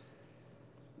too.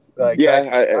 Like yeah,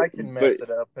 I can but mess it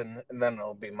up and then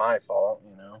it'll be my fault,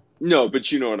 you know. no,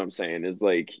 but you know what I'm saying is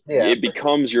like Yeah, it for sure.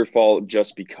 becomes your fault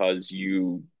just because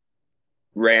you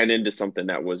ran into something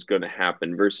that was going to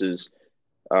happen versus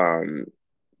um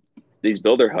these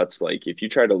builder huts, like if you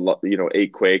try to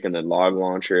eight quake and then log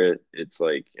launcher it, it's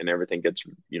like and everything gets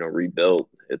rebuilt,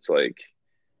 it's like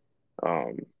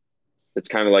um it's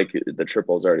kind of like the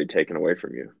triple's already taken away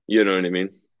from you, you know what I mean?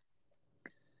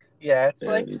 Yeah, it's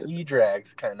like And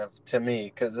e-drags kind of to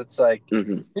me because it's like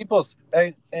mhm. people,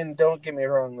 and don't get me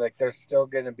wrong, like there's still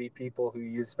going to be people who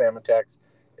use spam attacks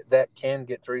that can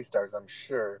get 3 stars, I'm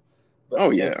sure. But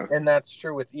Oh yeah, and that's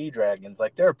true with e-dragons.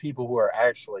 Like there are people who are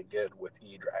actually good with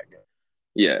e-dragon.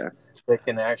 yeah. That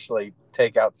can actually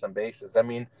take out some bases. I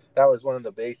mean, that was one of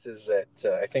the bases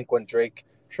that I think when Drake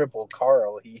tripled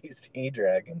Carl, he used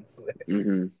e-dragons.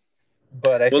 Hmm.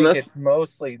 But I Well, think that's it's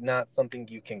mostly not something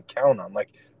you can count on. Like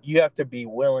you have to be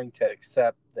willing to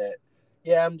accept that.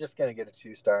 Yeah, I'm just gonna get a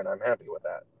 2 star, and I'm happy with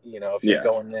that. You know, if you're yeah,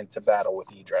 going into battle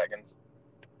with e dragons.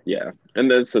 yeah. And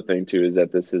that's the thing too, is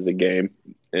that this is a game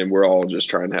and we're all just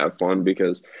trying to have fun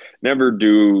because never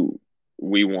do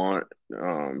we want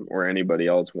or anybody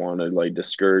else want to like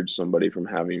discourage somebody from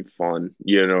having fun.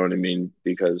 You know what I mean?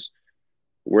 Because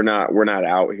we're not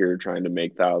out here trying to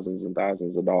make thousands and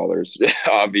thousands of dollars.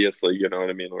 Obviously, you know what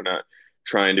I mean? We're not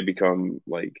trying to become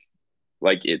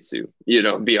like Itsu,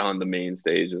 beyond the main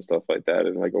stage and stuff like that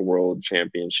and like a world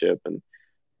championship and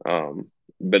um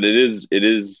but it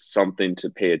is something to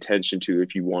pay attention to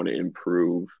if you want to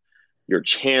improve your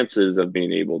chances of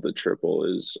being able to triple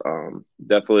is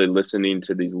definitely listening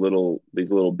to these little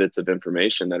bits of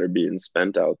information that are being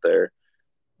spent out there.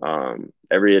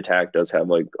 Every attack does have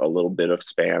like a little bit of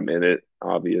spam in it,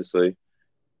 obviously.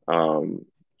 Um,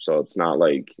 so it's not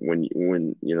like when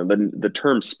the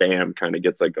term spam kind of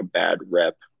gets like a bad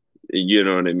rep. You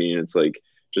know what I mean? It's like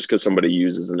just because somebody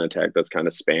uses an attack that's kind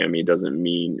of spammy doesn't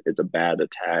mean it's a bad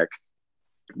attack.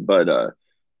 But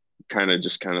kind of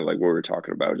like what we were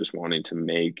talking about, just wanting to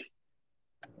make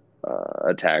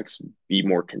attacks be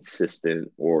more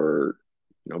consistent or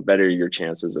better your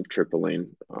chances of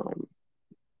tripling.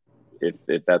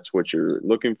 If that's what you're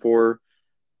looking for,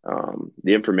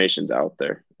 the information's out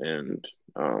there, and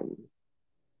um,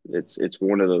 it's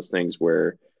one of those things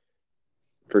where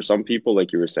for some people,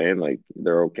 like you were saying, like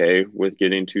they're okay with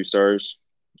getting 2 stars,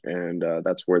 and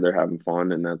that's where they're having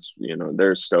fun, and that's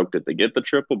they're stoked if they get the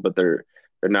triple, but they're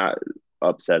not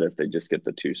upset if they just get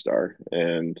the 2 star.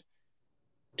 And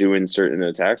doing certain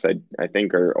attacks, I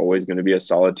think are always going to be a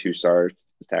solid 2 star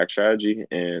attack strategy,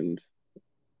 and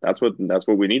that's what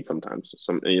we need sometimes.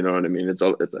 You know what I mean? It's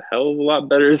a hell of a lot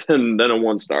better than a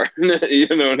 1 star. You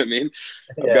know what I mean?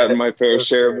 I've Yeah, gotten my fair for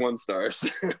share of sure. 1 stars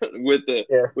with the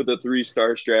Yeah, with a 3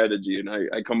 star strategy, and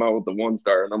I come out with the 1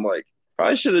 star, and I'm like,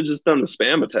 probably should have just done the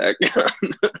spam attack.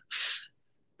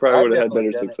 Probably I've would have had definitely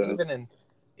better done it. success.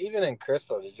 Even in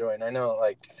Crystal to join. I know,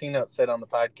 like C-Note said on the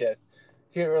podcast,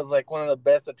 Hero's like one of the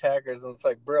best attackers, and it's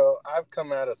like, bro, I've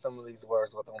come out of some of these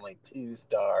wars with only 2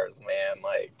 stars, man.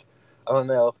 Like, I don't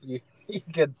know if you you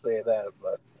could say that,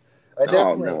 but I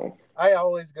Oh definitely, no. I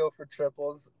always go for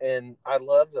triples, and I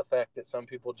love the fact that some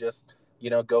people just,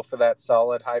 go for that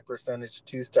solid high percentage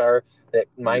 2 star that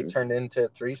might Mm-hmm. turn into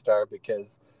 3 star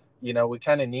because, we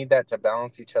kind of need that to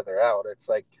balance each other out. It's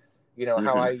like,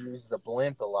 how I Mm-hmm. use the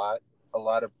blimp a lot. A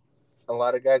lot of a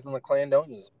lot of guys in the clan don't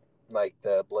use like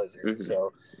the blizzard, Mm-hmm.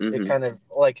 so it Mm-hmm. kind of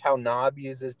like how Knob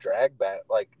uses drag bat.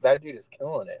 Like that dude is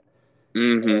killing it,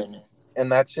 Mm-hmm.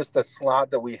 and that's just a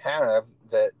slot that we have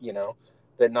that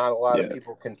that not a lot of Yeah.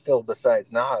 people can fill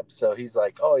besides Knob. So he's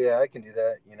like, oh yeah, I can do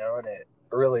that, and it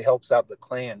really helps out the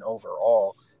clan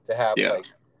overall to have Yeah. like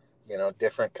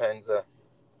different kinds of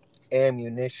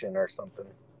ammunition or something.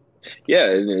 Yeah,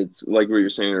 and it's like what you're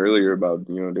saying earlier about,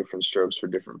 different strokes for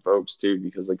different folks too,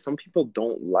 because like some people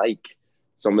don't like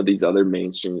some of these other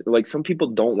mainstream, like some people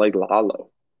don't like Lalo.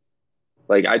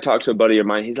 Like I talked to a buddy of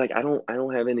mine, he's like, I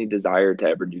don't have any desire to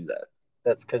ever do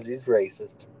That's because he's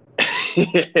racist.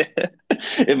 that.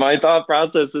 And my thought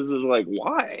process is like,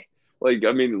 why? Like,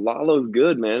 I mean, Lalo's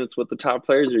good, man. It's what the top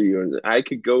players are using. I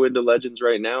could go into Legends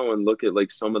right now and look at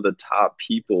like some of the top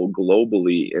people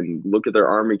globally and look at their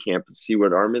army camp and see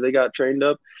what army they got trained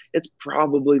up. It's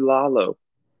probably Lalo.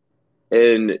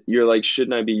 And you're like,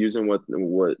 shouldn't I be using what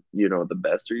the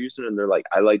best are using? And they're like,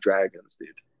 I like dragons, dude.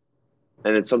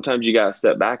 And then sometimes you gotta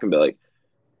step back and be like,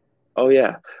 oh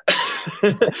yeah.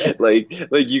 like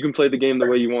you can play the game the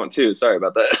way you want to. Sorry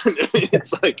about that.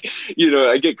 It's like,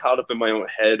 I get caught up in my own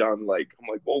head on like, I'm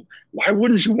like, well, why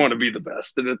wouldn't you want to be the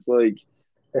best? And it's like,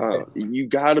 you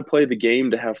got to play the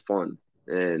game to have fun.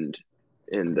 And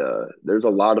there's a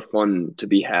lot of fun to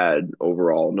be had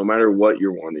overall, no matter what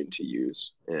you're wanting to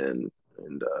use. And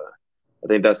I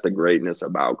think that's the greatness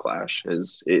about Clash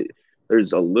is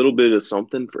there's a little bit of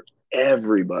something for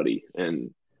everybody.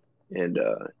 And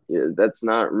yeah, that's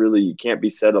not really can't be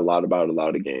said a lot about a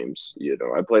lot of games.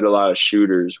 I played a lot of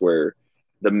shooters where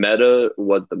the meta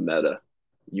was the meta.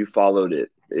 You followed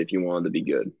it if you wanted to be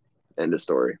good. End of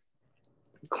story.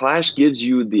 Clash gives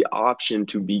you the option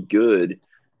to be good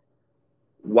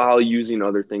while using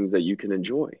other things that you can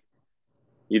enjoy.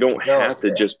 You don't No, have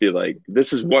to just be like,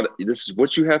 this is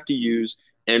what you have to use.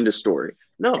 End of story.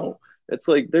 No, it's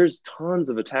like there's tons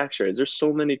of attack strategies. There's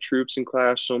so many troops in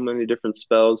Clash, so many different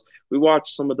spells. We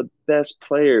watch some of the best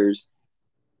players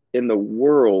in the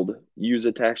world use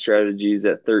attack strategies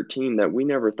at 13 that we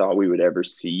never thought we would ever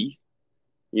see.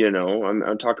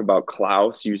 I'm talking about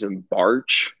Klaus using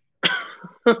Barch.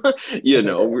 yeah,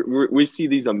 We see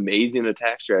these amazing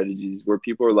attack strategies where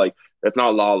people are like, "That's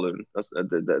not Laloon.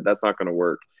 That's not going to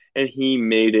work," and he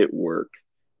made it work.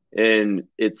 And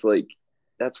it's like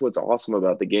that's what's awesome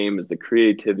about the game is the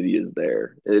creativity is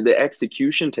there. The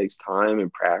execution takes time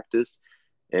and practice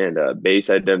and base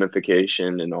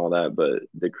identification and all that, but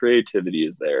the creativity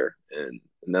is there, and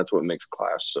that's what makes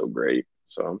Clash so great.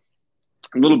 So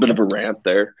a little bit of a rant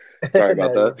there. Sorry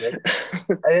about no, you that.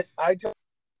 did. I just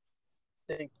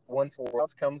think once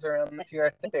Worlds comes around this year, I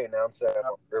think they announced it. I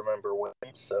don't remember when,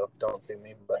 so don't see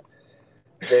me. But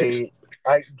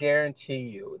I guarantee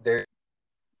you, there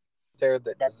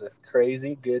that does this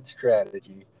crazy good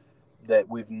strategy that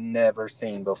we've never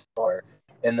seen before.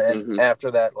 And then Hmm.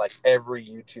 after that, like every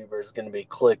YouTuber is going to be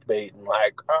clickbait and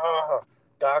like,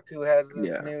 Gaku has this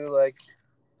Yeah. new like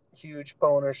huge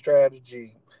boner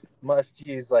strategy. Must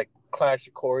use like Clash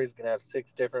of Corey's gonna have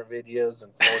 6 different videos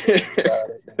in 4 days about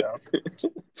it.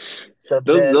 The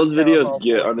Those best Town videos Hall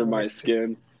get under 14 my is.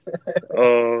 skin.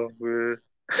 Oh man.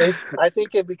 I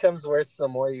think it becomes worse the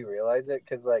more you realize it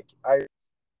because like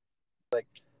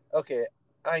okay,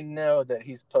 I know that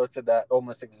he's posted that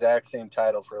almost exact same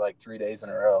title for like 3 days in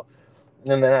a row,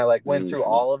 and then I like went through Hmm.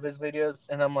 all of his videos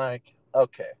and I'm like,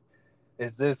 okay,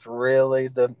 is this really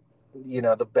the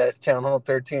best Town Hall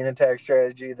 13 attack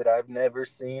strategy that I've never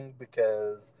seen?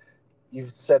 Because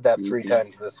you've said that 3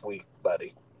 times this week,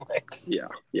 buddy. Like, Yeah,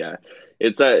 yeah.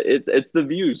 It's the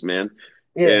views, man.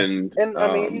 yeah. And And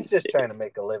I mean, he's just trying to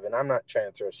make a living. I'm not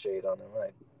trying to throw shade on him. I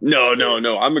no, get no, it.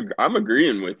 no. I'm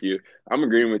agreeing with you. I'm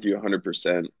agreeing with you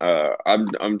 100%.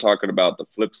 I'm talking about the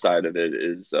flip side of it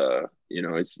is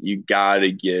it's you got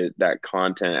to get that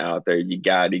content out there. You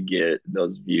got to get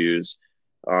those views.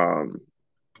 Um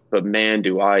but man,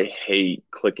 do I hate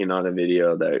clicking on a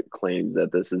video that claims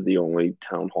that this is the only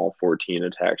Town Hall 14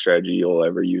 attack strategy you'll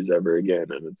ever use ever again.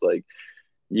 And it's like,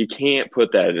 you can't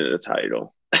put that in a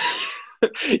title.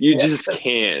 You Yeah. just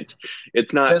can't.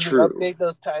 It's not Does it true. update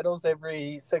those titles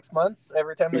every 6 months?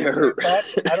 Every time there's a new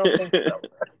patch? I don't think so.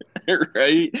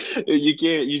 Right?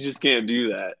 You just can't do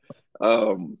that.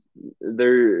 Um,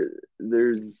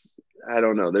 there's, I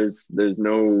don't know. There's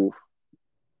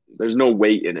no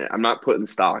weight in it. I'm not putting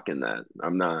stock in that.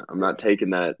 I'm not taking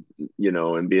that,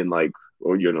 and being like,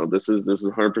 oh, this is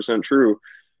 100% true.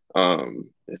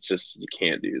 It's just you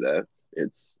can't do that.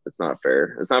 It's not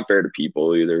fair. It's not fair to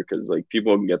people either because like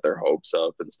people can get their hopes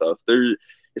up and stuff. There,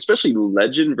 especially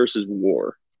Legend versus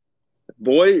War.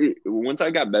 Boy, once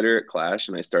I got better at Clash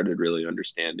and I started really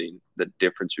understanding the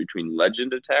difference between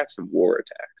Legend attacks and War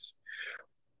attacks.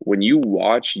 When you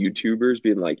watch YouTubers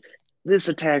being like, this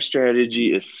attack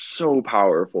strategy is so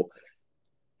powerful,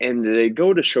 and they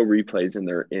go to show replays and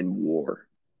they're in War,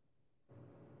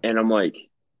 and I'm like,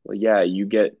 well, yeah, you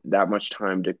get that much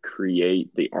time to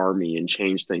create the army and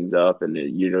change things up,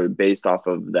 and based off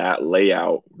of that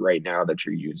layout right now that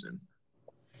you're using.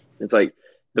 It's like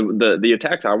the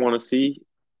attacks I want to see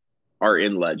are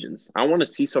in Legends. I want to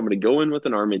see somebody go in with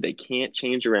an army they can't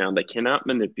change around, they cannot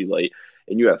manipulate,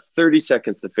 and you have 30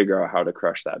 seconds to figure out how to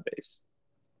crush that base.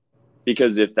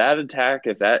 Because if that attack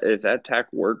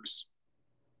works,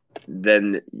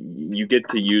 then you get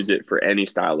to use it for any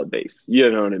style of base.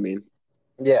 You know what I mean?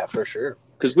 Yeah, for sure.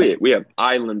 Because we have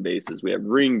island bases, we have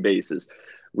ring bases,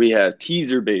 we have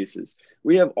teaser bases,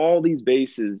 we have all these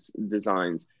bases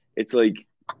designs. It's like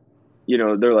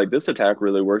they're like, this attack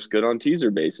really works good on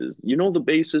teaser bases. The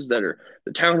bases that are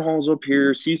the town hall's up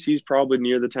here, CC's probably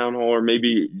near the town hall or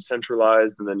maybe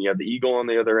centralized, and then you have the eagle on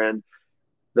the other end.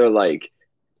 They're like,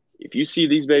 if you see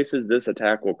these bases, this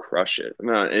attack will crush it.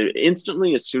 And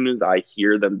instantly, as soon as I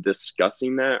hear them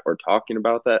discussing that or talking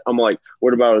about that, I'm like,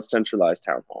 what about a centralized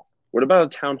town hall? What about a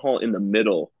town hall in the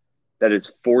middle that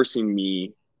is forcing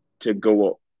me to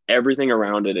go everything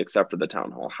around it except for the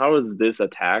town hall? How does this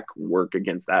attack work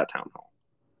against that town hall?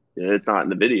 It's not in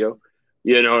the video.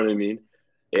 You know what I mean?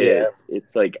 Yeah.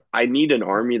 It's like, I need an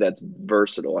army that's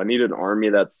versatile. I need an army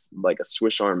that's like a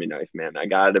Swiss Army knife, man. I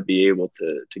got to be able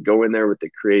to go in there with the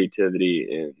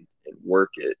creativity and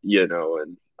work it,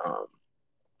 and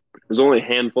there's only a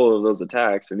handful of those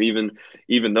attacks, and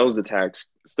even those attacks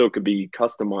still could be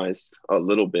customized a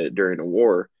little bit during a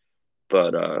war.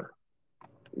 But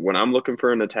when I'm looking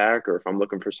for an attack or if I'm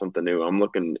looking for something new, I'm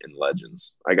looking in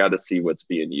Legends. I got to see what's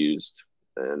being used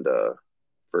and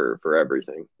for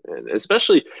everything, and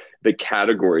especially the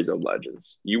categories of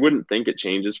Legends. You wouldn't think it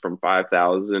changes from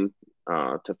 5,000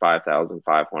 to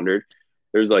 5,500.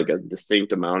 There's like a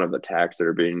distinct amount of attacks that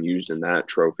are being used in that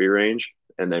trophy range,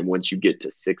 and then once you get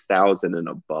to 6,000 and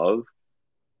above,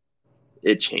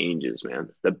 it changes, man.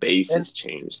 The base And has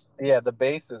changed. yeah, the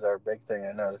bases are a big thing.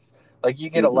 I noticed. Like you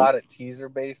get a Mm-hmm. lot of teaser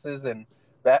bases, and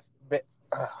that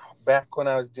back when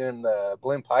I was doing the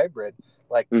blimp hybrid,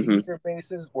 like Mm-hmm. teaser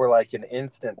bases were like an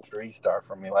instant 3-star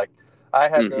for me. Like I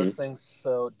had those Mm-hmm. things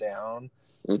so down,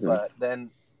 Mm-hmm. but then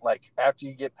like after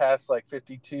you get past like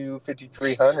 52,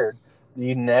 5,300,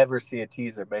 you never see a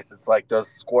teaser base. It's like those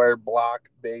square block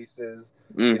bases,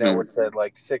 Mm-hmm. with the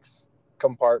like 6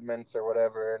 compartments or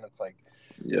whatever, and it's like,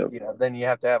 Yep. then you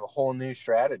have to have a whole new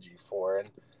strategy for. And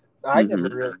I never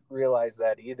Mm-hmm. realized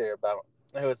that either. About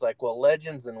it was like, well,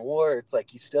 Legends and War, it's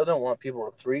like you still don't want people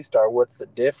to 3-star. What's the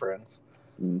difference?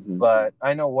 Mm-hmm. But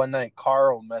I know one night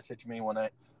Carl messaged me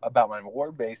about my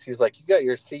war base. He was like, "You got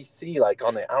your CC like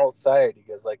on the outside." He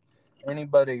goes like,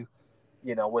 anybody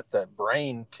with the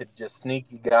brain could just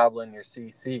sneaky goblin your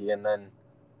CC, and then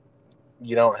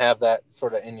you don't have that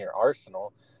sort of in your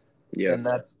arsenal. Yeah.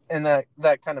 And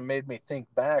that kind of made me think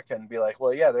back and be like,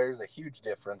 well, yeah, there's a huge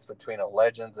difference between a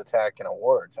Legends attack and a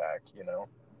War attack.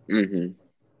 Mm-hmm.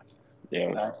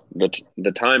 Yeah. Uh,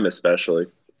 The time, especially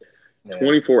yeah.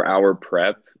 24-hour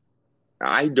prep.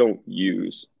 I don't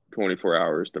use 24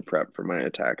 hours to prep for my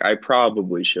attack. I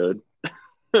probably should.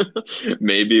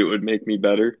 Maybe it would make me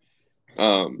better.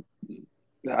 Um,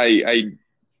 I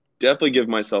definitely give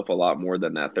myself a lot more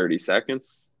than that 30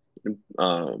 seconds.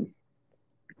 Um,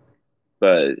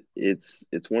 but it's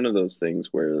one of those things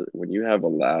where when you have a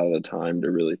lot of time to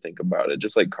really think about it,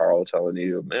 just like Carl telling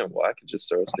you, man, well, I could just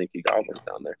throw sneaky goblins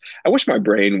down there. I wish my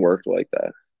brain worked like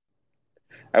that.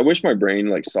 I wish my brain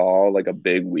like saw like a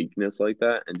big weakness like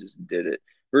that and just did it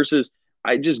versus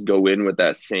I just go in with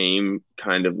that same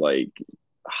kind of like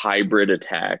hybrid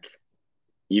attack.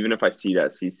 Even if I see that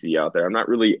CC out there, I'm not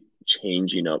really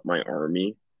changing up my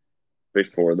army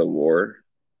before the war.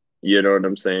 You know what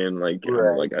I'm saying? Like I'm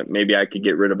Right. like maybe I could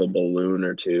get rid of a balloon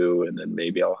or two, and then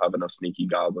maybe I'll have enough sneaky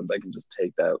goblins I can just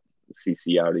take that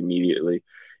CC out immediately.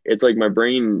 It's like my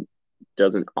brain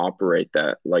doesn't operate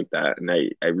that like that, and I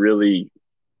really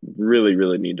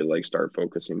really need to like start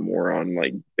focusing more on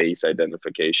like base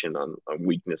identification on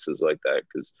weaknesses like that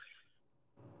because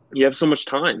you have so much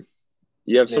time.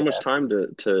 You have so much Yeah. time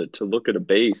to look at a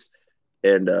base,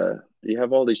 and you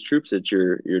have all these troops at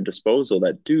your disposal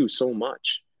that do so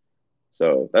much.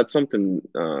 So that's something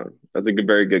that's a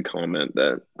very good comment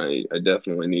that I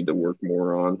definitely need to work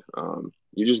more on.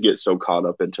 You just get so caught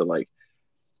up into like,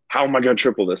 how am I going to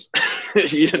triple this?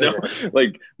 you know, Yeah.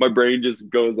 like my brain just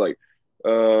goes like,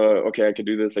 okay, I could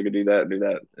do this, I could do that, and do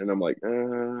that, and I'm like,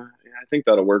 yeah, I think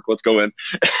that'll work. Let's go in.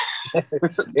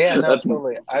 Yeah, no, That's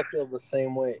totally. I feel the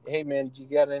same way. Hey, man, do you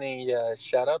got any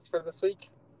shout outs for this week?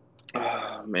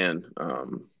 man.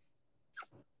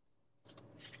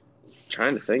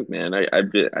 Trying to think, man.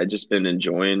 I just been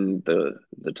enjoying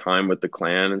the time with the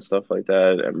clan and stuff like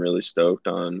that. I'm really stoked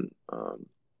on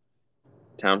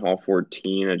Town Hall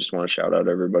 14. I just want to shout out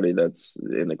everybody that's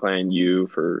in the clan, you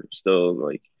for still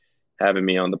like having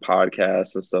me on the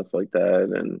podcast and stuff like that,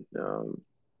 and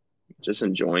just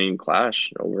enjoying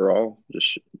Clash overall.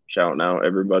 Just shouting out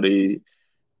everybody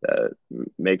that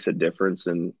makes a difference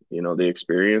in the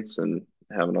experience and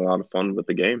having a lot of fun with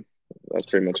the game. That's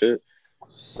pretty much it.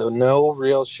 So no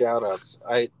real shout outs.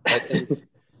 I think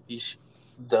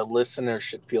the listener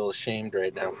should feel ashamed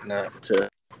right now for not to.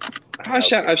 I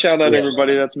Okay. shout out Yeah.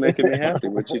 everybody that's making me happy.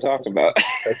 What you talking about?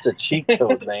 That's a cheat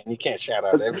code, man. You can't shout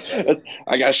out everybody.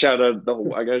 I got to shout out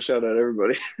I got to shout out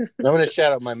everybody. I'm going to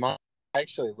shout out my mom.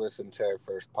 actually listened to our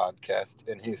first podcast,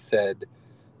 and he said,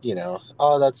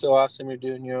 oh, that's so awesome. You're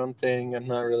doing your own thing. I'm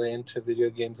not really into video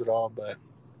games at all, but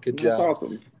good That's job.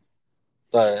 awesome.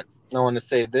 But I want to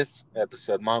say this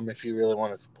episode, Mom, if you really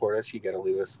want to support us, you got to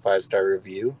leave us a 5-star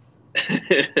review.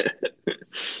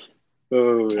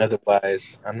 Oh, yeah.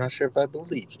 Otherwise, I'm not sure if I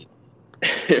believe you.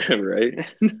 Right?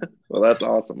 Well, that's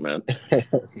awesome, man.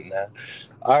 Nah.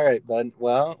 All right, bud.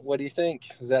 Well, what do you think?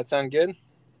 Does that sound good?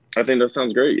 I think that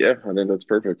sounds great. Yeah, I think that's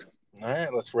perfect. All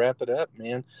right, let's wrap it up,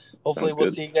 man. Hopefully, Sounds we'll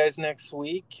good. see you guys next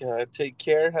week. Take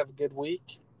care. Have a good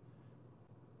week.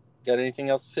 Got anything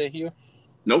else to say, Hugh?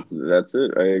 Nope, that's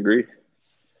it. I agree.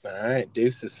 All right,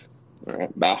 deuces. All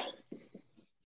right, bye.